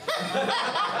of questions?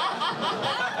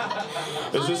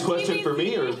 Is this question for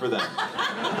me or for them?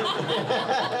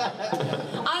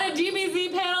 On a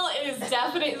DBZ panel, it is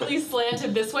definitely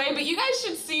slanted this way, but you guys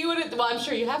should see what it. Well, I'm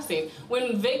sure you have seen.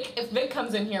 When if Vic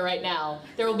comes in here right now,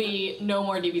 there will be no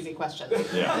more DBZ questions.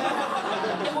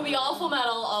 Yeah. It will be all Full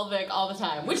Metal, all Vic, all the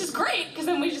time, which is great because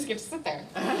then we just get to sit there.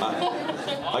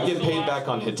 I get paid back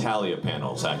on Hitalia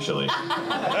panels, actually.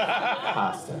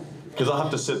 Because I'll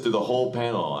have to sit through the whole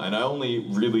panel, and I only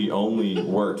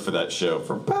worked for that show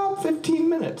for about 15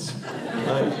 minutes.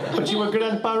 But you were good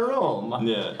at Barome.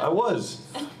 Yeah, I was.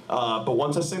 But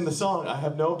once I sing the song, I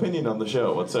have no opinion on the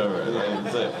show whatsoever.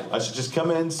 I should just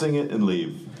come in, sing it, and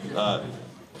leave.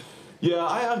 Yeah,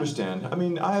 I understand. I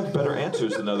mean, I have better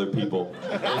answers than other people.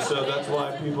 And so that's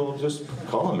why people just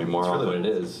call on me more often. That's really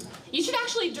what it is. You should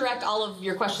actually direct all of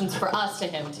your questions for us to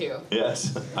him, too.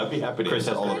 Yes, I'd be happy to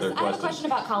answer all of their I have a questions. question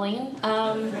about Colleen. I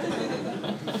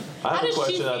have a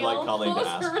question I'd like Colleen what to was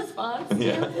ask. her response?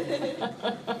 Yeah.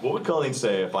 What would Colleen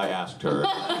say if I asked her?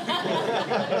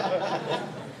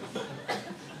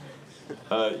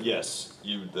 Yes,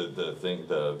 the thing,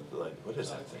 what is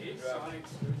that thing?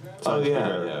 Oh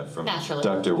yeah, from Naturally.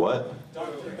 Dr. What?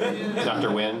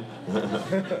 Dr. Wynn. I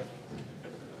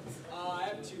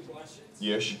have two questions.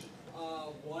 Yish.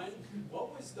 One,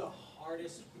 what was the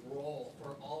hardest role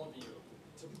for all of you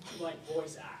to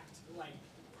voice act,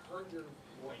 hurt your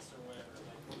voice or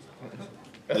whatever?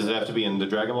 Does it have to be in the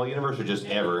Dragon Ball universe or just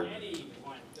ever?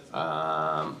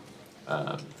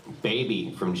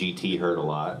 Baby from GT hurt a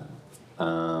lot.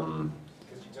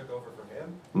 Because you took over from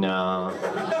him? No.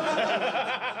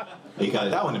 He got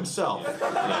that one himself.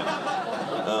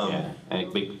 Yeah.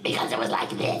 And because it was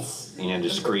like this.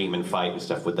 Just scream and fight and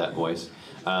stuff with that voice.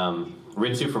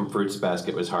 Ritsu from Fruits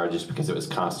Basket was hard just because it was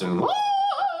constant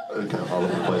kind of all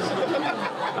over the place.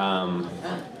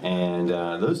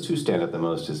 Those two stand out the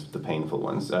most as the painful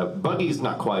ones. Buggy's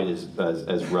not quite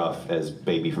as rough as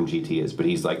Baby from GT is, but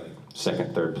he's like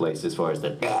second, third place as far as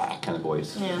the kind of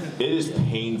voice. Yeah. It is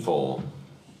painful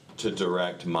to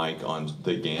direct Mike on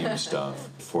the game stuff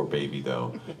for Baby,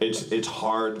 though. It's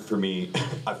hard for me.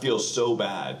 I feel so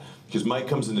bad because Mike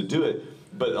comes in to do it,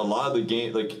 but a lot of the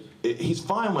game, he's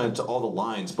fine when it's all the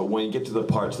lines, but when you get to the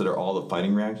parts that are all the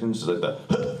fighting reactions, it's like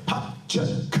the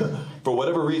for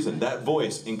whatever reason, that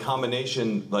voice in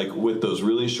combination with those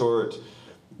really short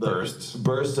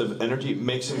bursts of energy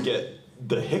makes him get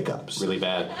the hiccups really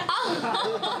bad.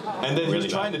 And then really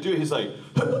he's trying to do it, he's like,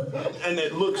 and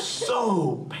it looks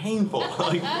so painful.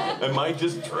 And Mike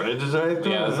just tried to try to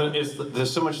do it.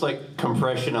 There's so much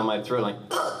compression on my throat,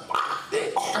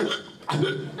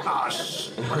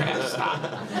 we're gonna have to stop.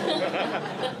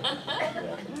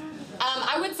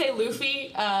 I would say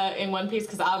Luffy in One Piece,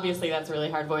 because obviously that's a really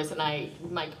hard voice, and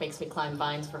Mike makes me climb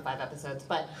vines for 5 episodes,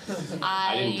 but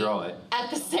I didn't draw it.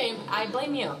 I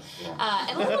blame you.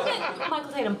 And a little bit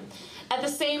Michael Tatum. At the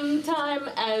same time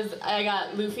as I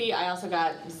got Luffy, I also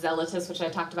got Zealotus, which I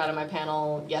talked about in my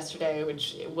panel yesterday,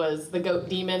 which was the goat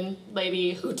demon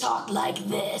lady who talked like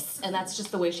this, and that's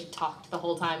just the way she talked the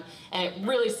whole time, and it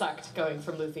really sucked going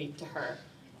from Luffy to her.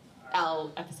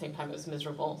 At the same time, it was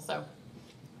miserable, so.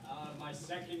 My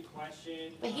second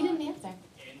question. But he didn't answer.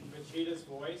 In Vegeta's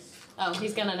voice. Oh,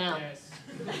 he's gonna now. Yes.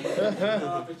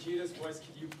 Vegeta's voice,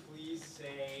 could you please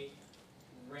say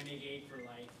renegade for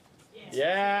life?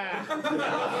 Yeah.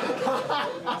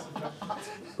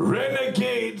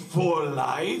 Renegade for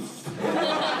life?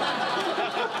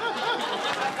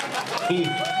 He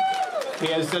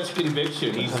has such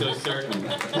conviction. He's so certain.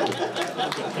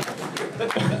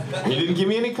 He didn't give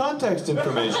me any context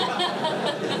information.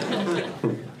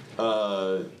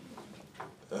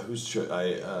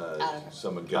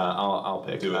 Someone got. I'll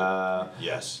pick. Do it.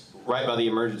 Yes. Right by the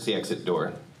emergency exit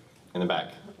door, in the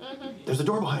back. There's a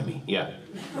door behind me. Yeah. Alright,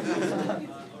 so my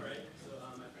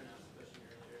friend asked a question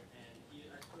earlier, and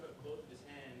I put up both of his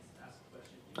hands to ask a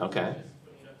question. Okay. Just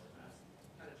putting it up to ask,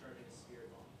 kind of charging a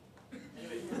spirit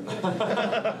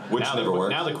bomb. Which never works.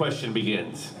 Now the question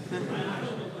begins. I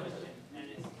actually question, and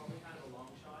it's probably kind of a long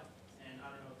shot, and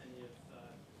I don't know if any of the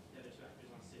other two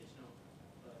actors on stage know,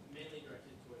 but mainly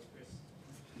directed towards Chris.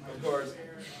 Of course. Of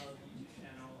YouTube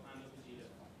channel, I'm a Vegeta.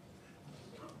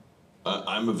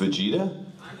 I'm a Vegeta?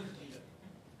 I'm a Vegeta.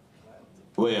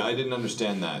 Wait, I didn't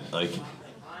understand that. Like, I'm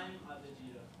a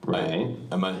Vegeta. right?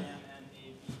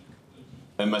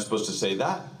 Am I supposed to say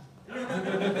that? There's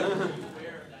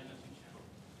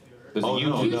a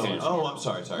YouTube channel. Oh, I'm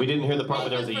sorry. We didn't hear the part where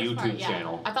there was a First YouTube part, yeah.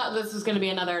 channel. I thought this was going to be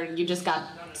another, you just got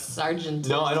sergeant.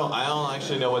 No, I don't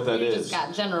actually know what that You is. just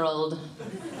got generaled.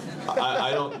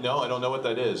 I don't know. I don't know what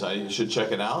that is. I should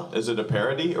check it out. Is it a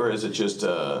parody or is it just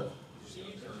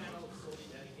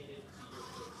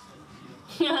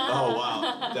Oh,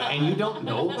 wow. And you don't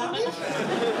know about it? Your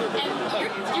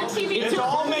TV. It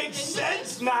all makes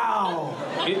sense now.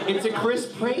 It's a Chris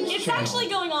Praise It's channel. actually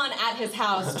going on at his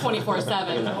house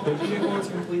 24/7. It's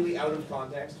completely out of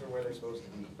context or where they're supposed to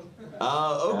be.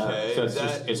 Okay. So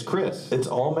it's Chris. It's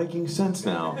all making sense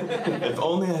now. If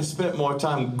only I spent more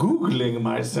time Googling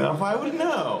myself, I would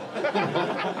know.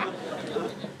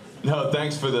 No,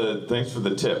 thanks for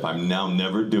the tip. I'm now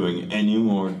never doing any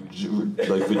more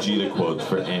like Vegeta quotes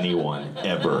for anyone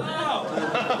ever.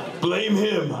 Blame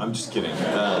him. I'm just kidding.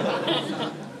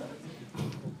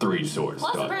 Three swords.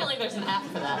 Plus, apparently there's an app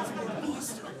for that.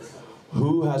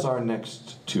 Who has our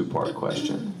next two-part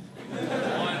question?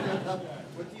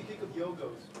 What do you think of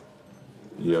Yogos?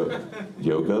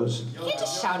 Yogos? You can't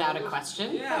just shout out a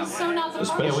question. That's so not the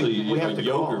part. Especially we have to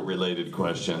yogurt-related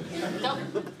question.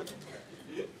 Don't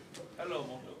Hello,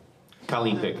 Mondo.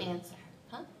 Colleen pick. answer.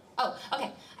 Huh? Oh,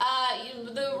 okay.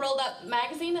 The rolled up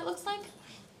magazine, it looks like? Have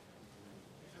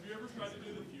you ever tried to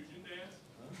do the fusion dance?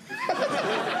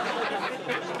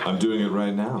 I'm doing it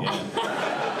right now.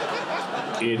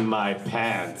 In my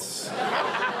pants.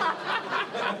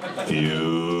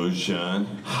 Fusion.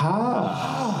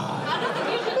 Ha. How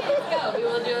does the fusion dance go? We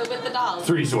will do it with the dolls.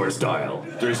 Three sword style.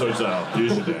 Three-sword style.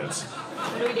 Fusion dance.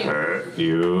 What do we do?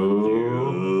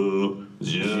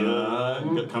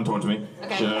 Fusion. Come towards me.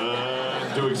 Okay.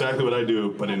 Fusion. Do exactly what I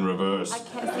do, but in reverse. I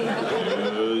can't see that.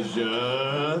 Fusion. Is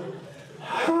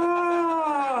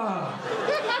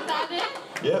that it?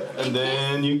 Yep, and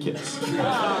then you kiss.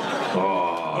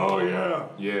 Oh yeah.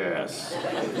 Yes.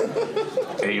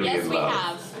 Alien Yes, we love.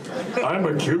 have. I'm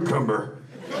a cucumber.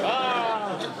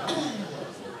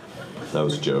 That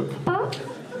was a joke.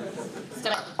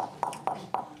 Step it.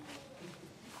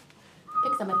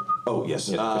 Pick somebody. Oh, yes.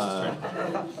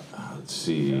 Let's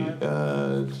see.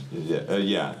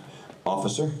 Yeah.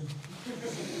 Officer?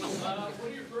 What are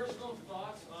your personal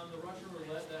thoughts on the Russian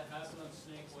roulette that happened on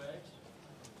Snake Way?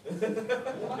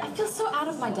 I feel so out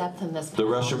of my depth in this. The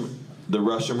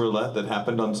Russian roulette that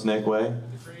happened on Snake Way? The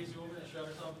crazy woman that shot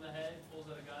herself in the head, pulls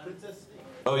out a gun.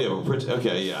 Oh, yeah.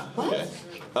 Okay, yeah. Okay.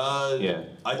 Yeah.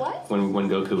 What? When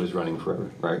Goku was running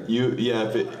forever, right?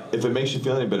 If it makes you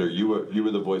feel any better, you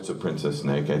were the voice of Princess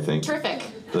Snake, I think. Terrific.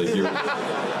 Like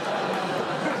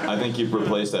I think you've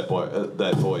replaced that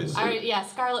voice. Yeah,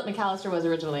 Scarlett McAllister was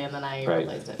originally, and then I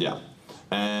replaced it. Yeah.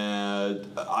 And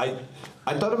I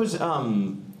thought it was,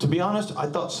 to be honest, I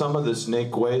thought some of the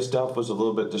Snake Way stuff was a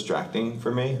little bit distracting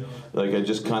for me. Like, I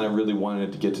just kind of really wanted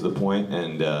it to get to the point,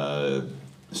 and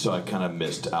so I kind of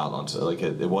missed out on, like,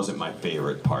 it wasn't my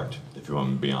favorite part, if you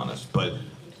want me to be honest. But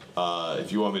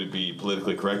if you want me to be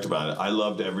politically correct about it, I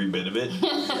loved every bit of it,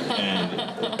 and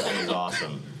it was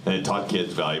awesome. And it taught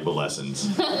kids valuable lessons.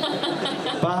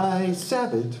 By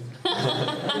Sabat.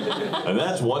 And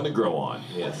that's one to grow on.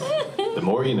 Yes. The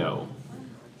more you know.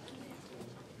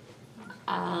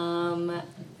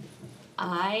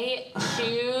 I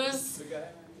choose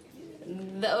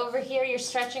the over here. You're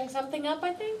stretching something up,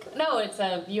 I think. No, is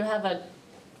that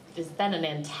an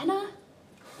antenna?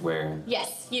 Where?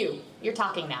 Yes, you. You're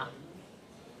talking now.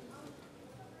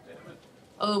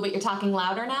 Oh, but you're talking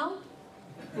louder now?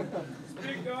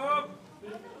 Speak up!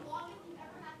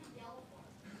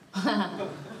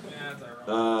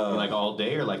 Like all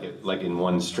day, or like in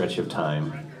one stretch of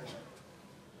time?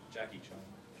 Jackie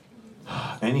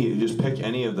Chan. Just pick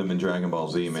any of them in Dragon Ball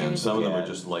Z, man. Some of them are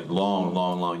just like long.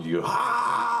 You go,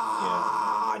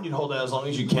 and you'd hold it as long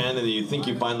as you can, and then you think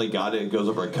you finally got it, it goes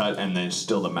over a cut, and then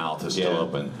still the mouth is still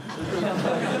open.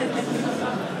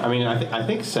 I mean, I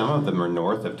think some of them are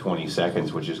north of 20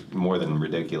 seconds, which is more than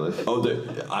ridiculous. Oh,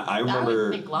 I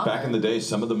remember back in the day,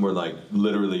 some of them were like,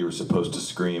 literally you were supposed to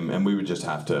scream, and we would just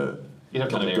have to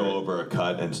kind of go over a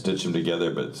cut and stitch them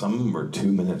together, but some of them were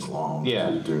 2 minutes long.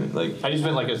 Yeah. Like, I just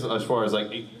meant like as far as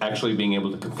like actually being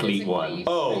able to complete one.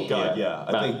 Oh, God, yeah.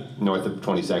 I think north of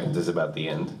 20 seconds is about the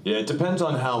end. Yeah, it depends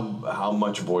on how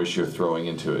much voice you're throwing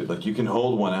into it. Like, you can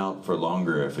hold one out for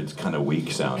longer if it's kind of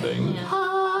weak sounding. Yeah.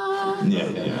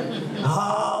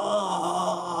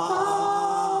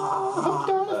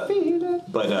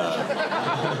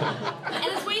 And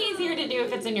it's way easier to do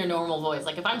if it's in your normal voice.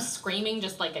 Like if I'm screaming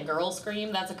just like a girl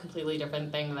scream, that's a completely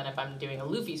different thing than if I'm doing a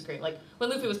Luffy scream. Like when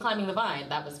Luffy was climbing the vine,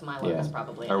 that was my lowest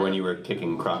probably. Or when you were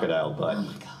kicking crocodile butt. Oh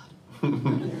my God.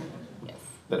 Yes.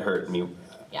 That hurt me.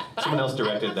 Yeah. But Someone else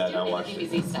directed that and I watched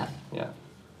it. it. Stuff. Yeah.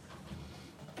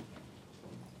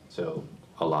 So,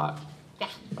 a lot. Yeah.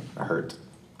 Hurt.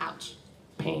 Ouch.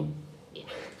 Pain. Yeah.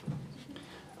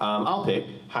 I'll pick.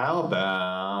 How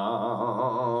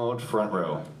about front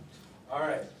row? All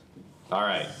right. All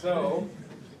right. So,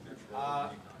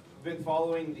 been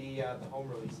following the home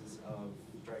releases of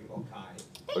Dragon Ball Kai.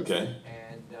 Okay.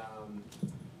 And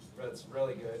it's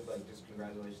really good. Like, just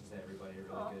congratulations to everybody.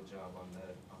 Really good job on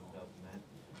the development.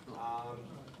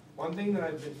 One thing that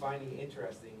I've been finding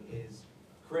interesting is,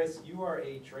 Chris, you are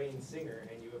a trained singer,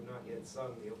 and you have not yet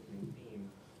sung the opening theme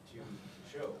to the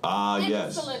show.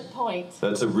 Yes. Excellent point.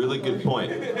 That's a really good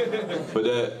point. But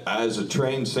as a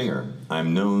trained singer,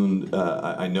 I'm known.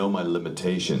 I know my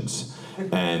limitations,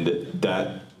 and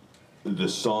that the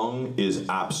song is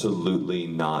absolutely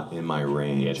not in my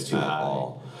range at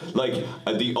all. Like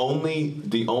the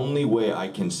only way I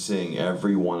can sing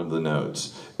every one of the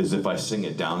notes is if I sing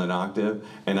it down an octave,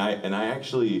 and I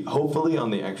actually, hopefully on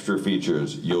the extra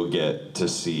features, you'll get to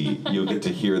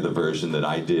hear the version that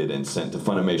I did and sent to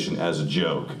Funimation as a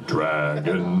joke.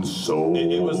 Dragon Soul.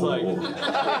 It was like,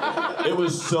 it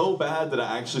was so bad that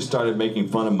I actually started making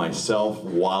fun of myself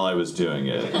while I was doing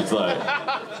it. It's like,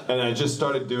 and I just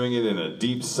started doing it in a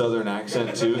deep Southern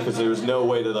accent too, because there was no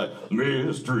way to like,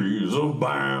 mysteries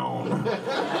abound,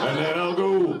 and then I'll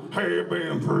go happy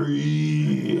and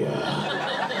free.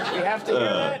 We have to hear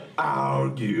that. I'll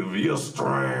give you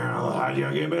strength. How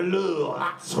you give me love?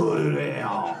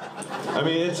 I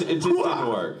mean, it didn't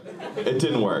work. It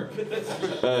didn't work.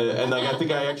 And like I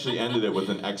think I actually ended it with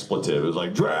an expletive. It was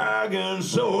like Dragon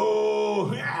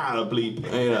Soul. Yeah, bleep.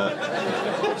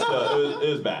 So it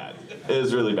was bad. It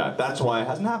was really bad. That's why it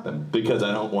hasn't happened, because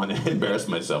I don't want to embarrass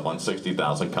myself on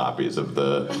 60,000 copies of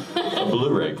the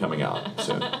Blu-ray coming out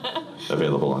soon,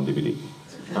 available on DVD.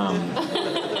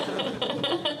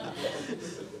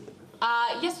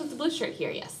 Yes, with the blue shirt here,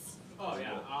 yes. Oh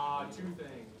yeah, two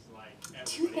things. Like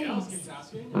Two everybody else things. keeps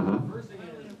asking. First thing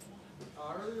is,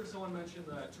 earlier someone mentioned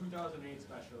the 2008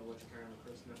 special, which apparently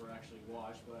Chris never actually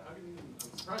watched. But I'm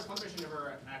surprised Funimation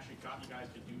never actually got you guys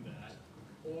to do that.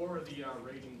 Or the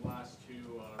Raging Blast 2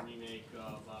 remake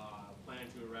of Plan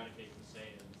to Eradicate the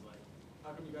Saiyans. Like,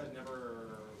 how come you guys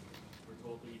never were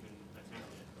told to even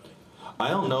attempt it? Right? I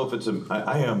don't know if it's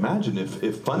I imagine if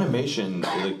Funimation,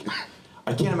 like,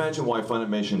 I can't imagine why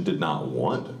Funimation did not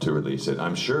want to release it.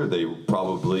 I'm sure they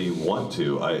probably want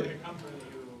to. A company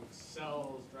who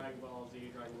sells Dragon Ball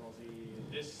Z,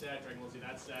 this set, Dragon Ball Z,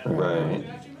 that set. Right. They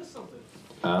actually missed something.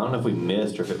 I don't know if we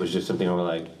missed or if it was just something we're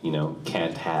like,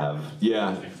 can't have.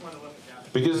 Yeah.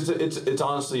 Because it's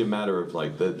honestly a matter of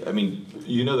like that. I mean,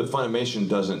 that Funimation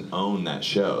doesn't own that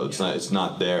show. It's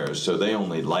not theirs, so they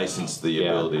only license the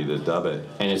ability to dub it.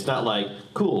 And it's not like,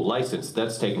 cool, license,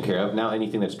 that's taken care of. Now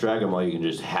anything that's Dragon Ball, you can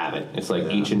just have it. It's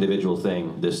like each individual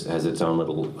thing, this has its own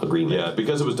little agreement. Yeah,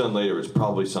 because it was done later, it's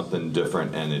probably something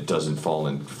different, and it doesn't fall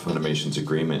in Funimation's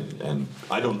agreement. And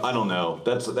I don't know.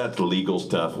 That's legal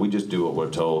stuff. We just do what we're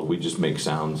told. We just make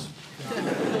sounds.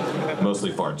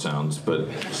 Mostly fart sounds, but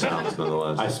sounds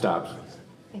nonetheless. I stopped.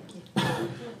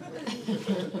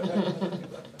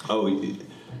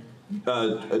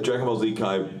 Dragon Ball Z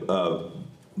Kai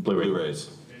Blu-rays.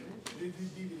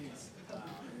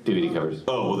 DVD covers.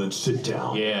 Oh, well then sit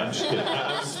down. Yeah, I'm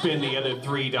spending the other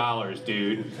 $3,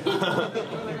 dude. Actually,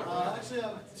 I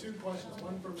have two questions.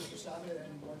 One for Mr. Sabat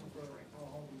and one for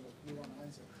all of you want to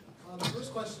answer. The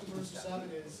first question for Mr. Sabat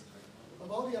is,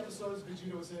 of all the episodes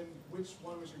Vegeta was in, which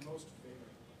one was your most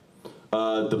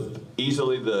favorite?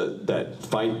 Easily that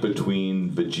fight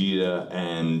between Vegeta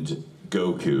and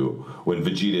Goku when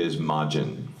Vegeta is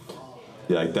Majin.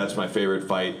 Yeah, like, that's my favorite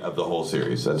fight of the whole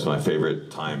series. That's my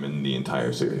favorite time in the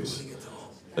entire series.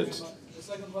 The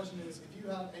second question is, if you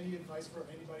have any advice for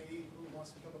anybody who wants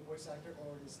to become a voice actor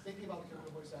or is thinking about becoming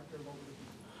a voice actor, what would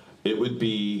it be? It would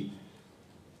be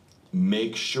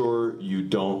make sure you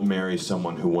don't marry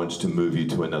someone who wants to move you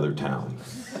to another town.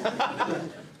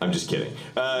 I'm just kidding.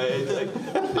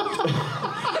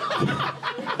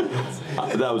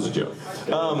 That was a joke.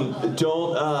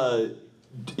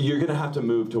 You're going to have to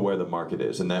move to where the market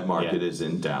is, and that market is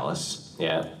in Dallas.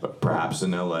 Yeah. Perhaps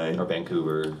in LA. Or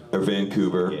Vancouver.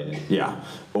 Yeah.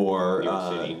 Or New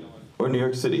York City. Or New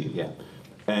York City. Yeah.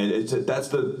 And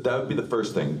that would be the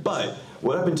first thing. But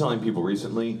what I've been telling people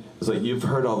recently is like you've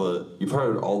heard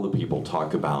all the people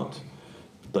talk about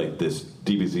like this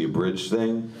DBZ abridged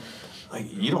thing.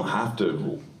 Like you don't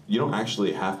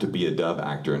actually have to be a dub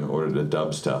actor in order to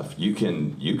dub stuff. You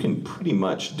can pretty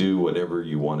much do whatever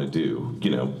you want to do. You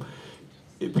know,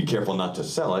 be careful not to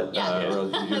sell it, or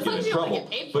else you get in trouble.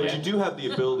 But you do have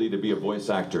the ability to be a voice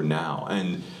actor now,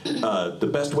 and the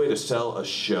best way to sell a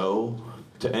show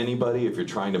to anybody, if you're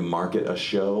trying to market a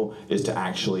show, is to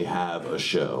actually have a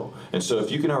show. And so if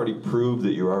you can already prove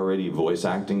that you're already voice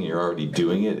acting, you're already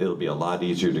doing it, it'll be a lot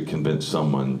easier to convince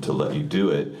someone to let you do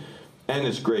it. And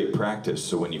it's great practice,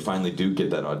 so when you finally do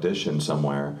get that audition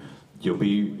somewhere, you'll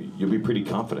be pretty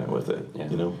confident with it,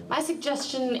 you know? My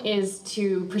suggestion is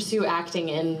to pursue acting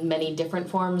in many different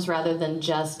forms rather than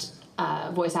just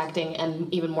voice acting,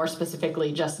 and even more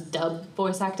specifically, just dub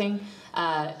voice acting.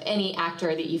 Any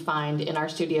actor that you find in our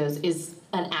studios is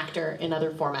an actor in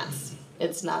other formats.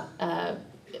 It's not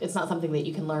something that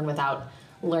you can learn without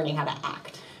learning how to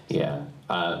act. Yeah.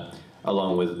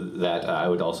 Along with that, I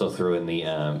would also throw in the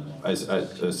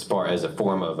as far as a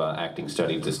form of acting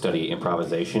study, to study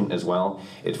improvisation as well.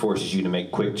 It forces you to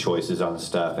make quick choices on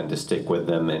stuff and to stick with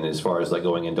them. And as far as like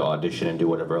going into audition and do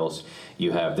whatever else,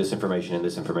 you have this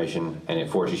information, and it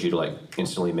forces you to like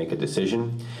instantly make a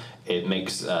decision. It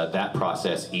makes that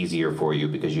process easier for you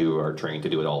because you are trained to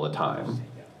do it all the time.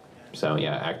 So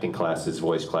yeah, acting classes,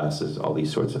 voice classes, all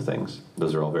these sorts of things.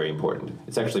 Those are all very important.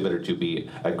 It's actually better to be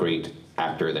a great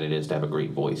actor than it is to have a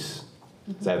great voice.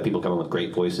 So I have people come in with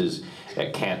great voices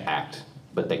that can't act,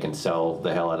 but they can sell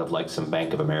the hell out of like some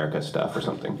Bank of America stuff or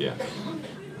something. Yeah.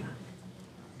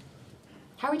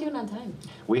 How are we doing on time?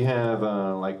 We have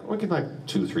we can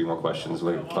 2-3 more questions,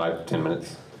 like 5-10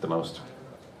 minutes at the most.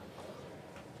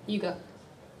 You go.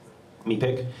 Me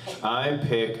pick? I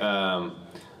pick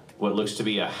what looks to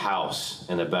be a house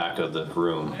in the back of the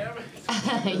room.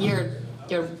 your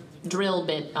drill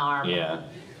bit arm. Yeah.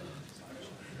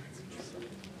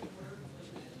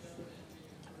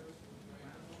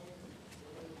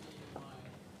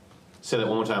 Say that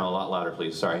one more time, a lot louder,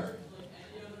 please. Sorry.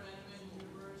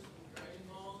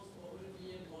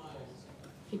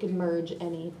 If you could merge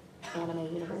any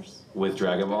anime universe. With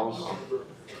Dragon Balls?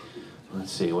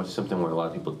 Let's see, what's something where a lot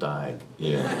of people died?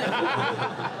 Yeah.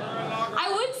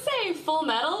 I would say Full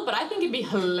Metal, but I think it'd be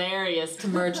hilarious to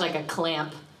merge like a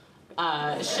Clamp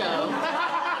show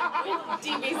with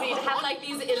DBZ, to have like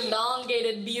these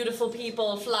elongated, beautiful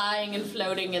people flying and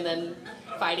floating and then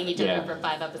fighting each other for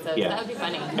 5 episodes. Yeah. That would be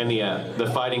funny. And the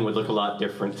fighting would look a lot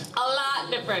different. A lot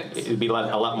different. It'd be a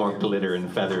lot more glitter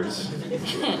and feathers.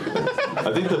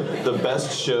 I think the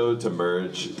best show to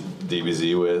merge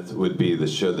DBZ with would be the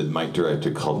show that Mike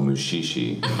directed called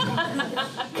Mushishi.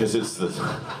 Because it's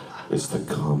the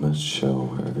calmest show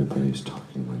where everybody's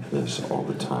talking like this all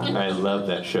the time. I love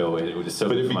that show. It was so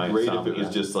But it'd be my great insomnia. if it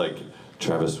was just like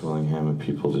Travis Willingham and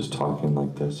people just talking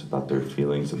like this about their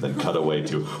feelings and then cut away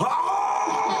to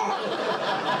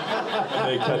and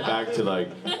they cut back to like,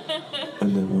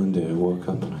 and then one day I woke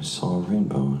up and I saw a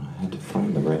rainbow and I had to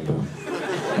find the rainbow.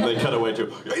 And they cut away to,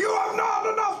 you have not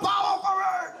enough power for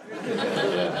me!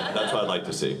 Yeah, that's what I'd like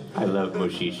to see. I love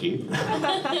Mushishi.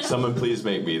 Someone please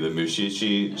make me the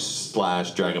Mushishi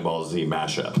 / Dragon Ball Z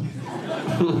mashup.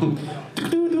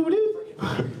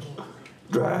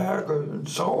 Dragon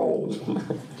Soul.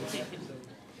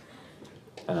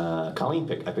 Colleen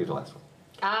picked. I picked the last one.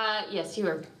 Yes, you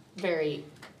were very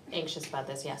anxious about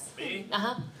this, yes. Me?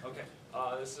 Uh-huh. Okay.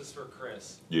 This is for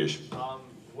Chris. Yes.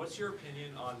 What's your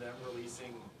opinion on them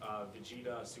releasing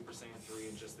Vegeta Super Saiyan 3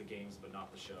 in just the games but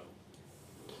not the show?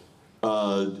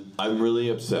 I'm really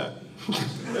upset.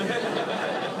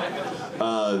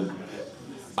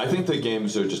 I think the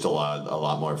games are just allowed a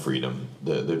lot more freedom.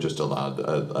 They're just allowed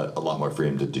a lot more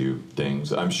freedom to do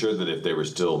things. I'm sure that if they were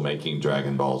still making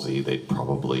Dragon Ball Z, they'd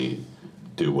probably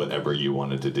do whatever you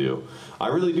wanted to do. I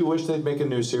really do wish they'd make a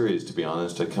new series, to be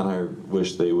honest. I kind of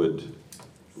wish they would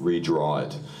redraw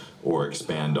it or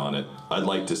expand on it. I'd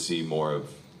like to see more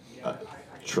of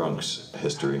Trunks'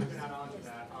 history. Add on to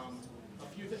that,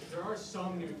 there are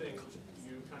some new things which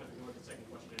you kind of ignored the second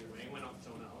question anyway. It went on to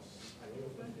someone else.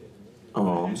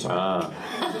 Oh, I'm sorry.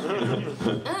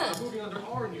 Moving on, there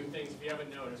are new things, if you haven't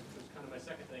noticed, which is kind of my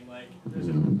second thing. Like,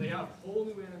 they have whole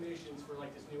new animations for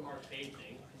like this new arcade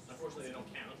thing. Unfortunately, they don't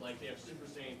count. Like, they have Super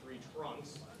Saiyan 3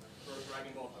 Trunks for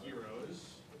Dragon Ball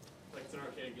Heroes. Like, it's an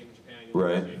arcade game in Japan. You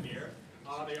Right. see it here.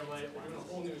 They have like they're doing a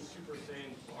whole new Super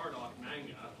Saiyan Bardock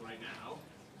manga right now.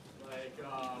 Like,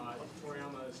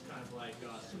 Toriyama is kind of like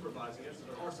supervising it, so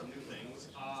there are some new things.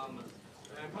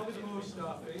 And probably the most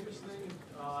famous thing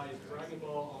is Dragon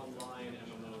Ball Online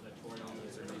MMO that Toriyama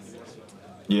is releasing.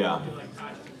 Yeah. I feel like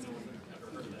patches no one's ever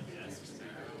heard of that yet.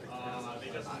 They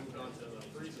just moved on to the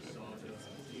Frieza Saw to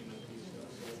Demon Piece stuff.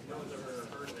 So if no one's ever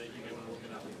heard of it, you may want to look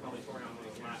it up. It's probably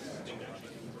Toriyama's last thing to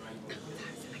actually do Dragon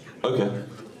Ball. Okay.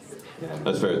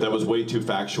 That's fair. That was way too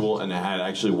factual, and it had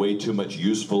actually way too much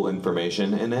useful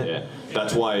information in it. Yeah.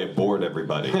 That's why it bored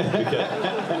everybody.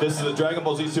 Because this is a Dragon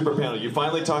Ball Z Super panel. You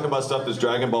finally talk about stuff that's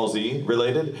Dragon Ball Z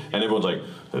related, and everyone's like,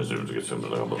 when's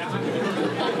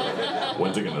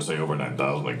it gonna say over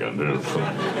 9,000 again, dude? It's a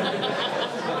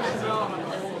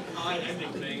whole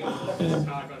ending thing. It's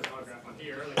not got his autograph on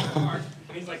here, like his art,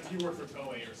 and he's like, do you work for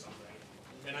Toei or something?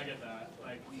 And I get that.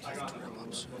 Like, I got that from him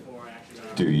before I actually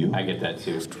got. Do you? I get that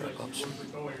too. He's like, you work for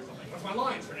Toei or something. What's my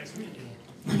lines for next week?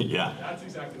 Yeah. That's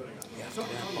exactly what I got. That's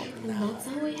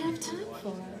all we have time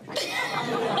for.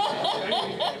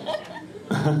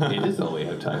 It is all we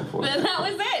have time for. Then that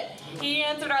was it. He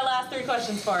answered our last 3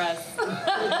 questions for us.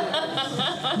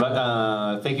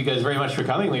 But thank you guys very much for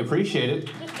coming. We appreciate it.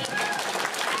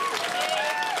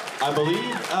 I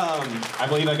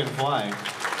believe I can fly.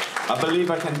 I believe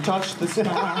I can touch the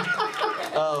sky.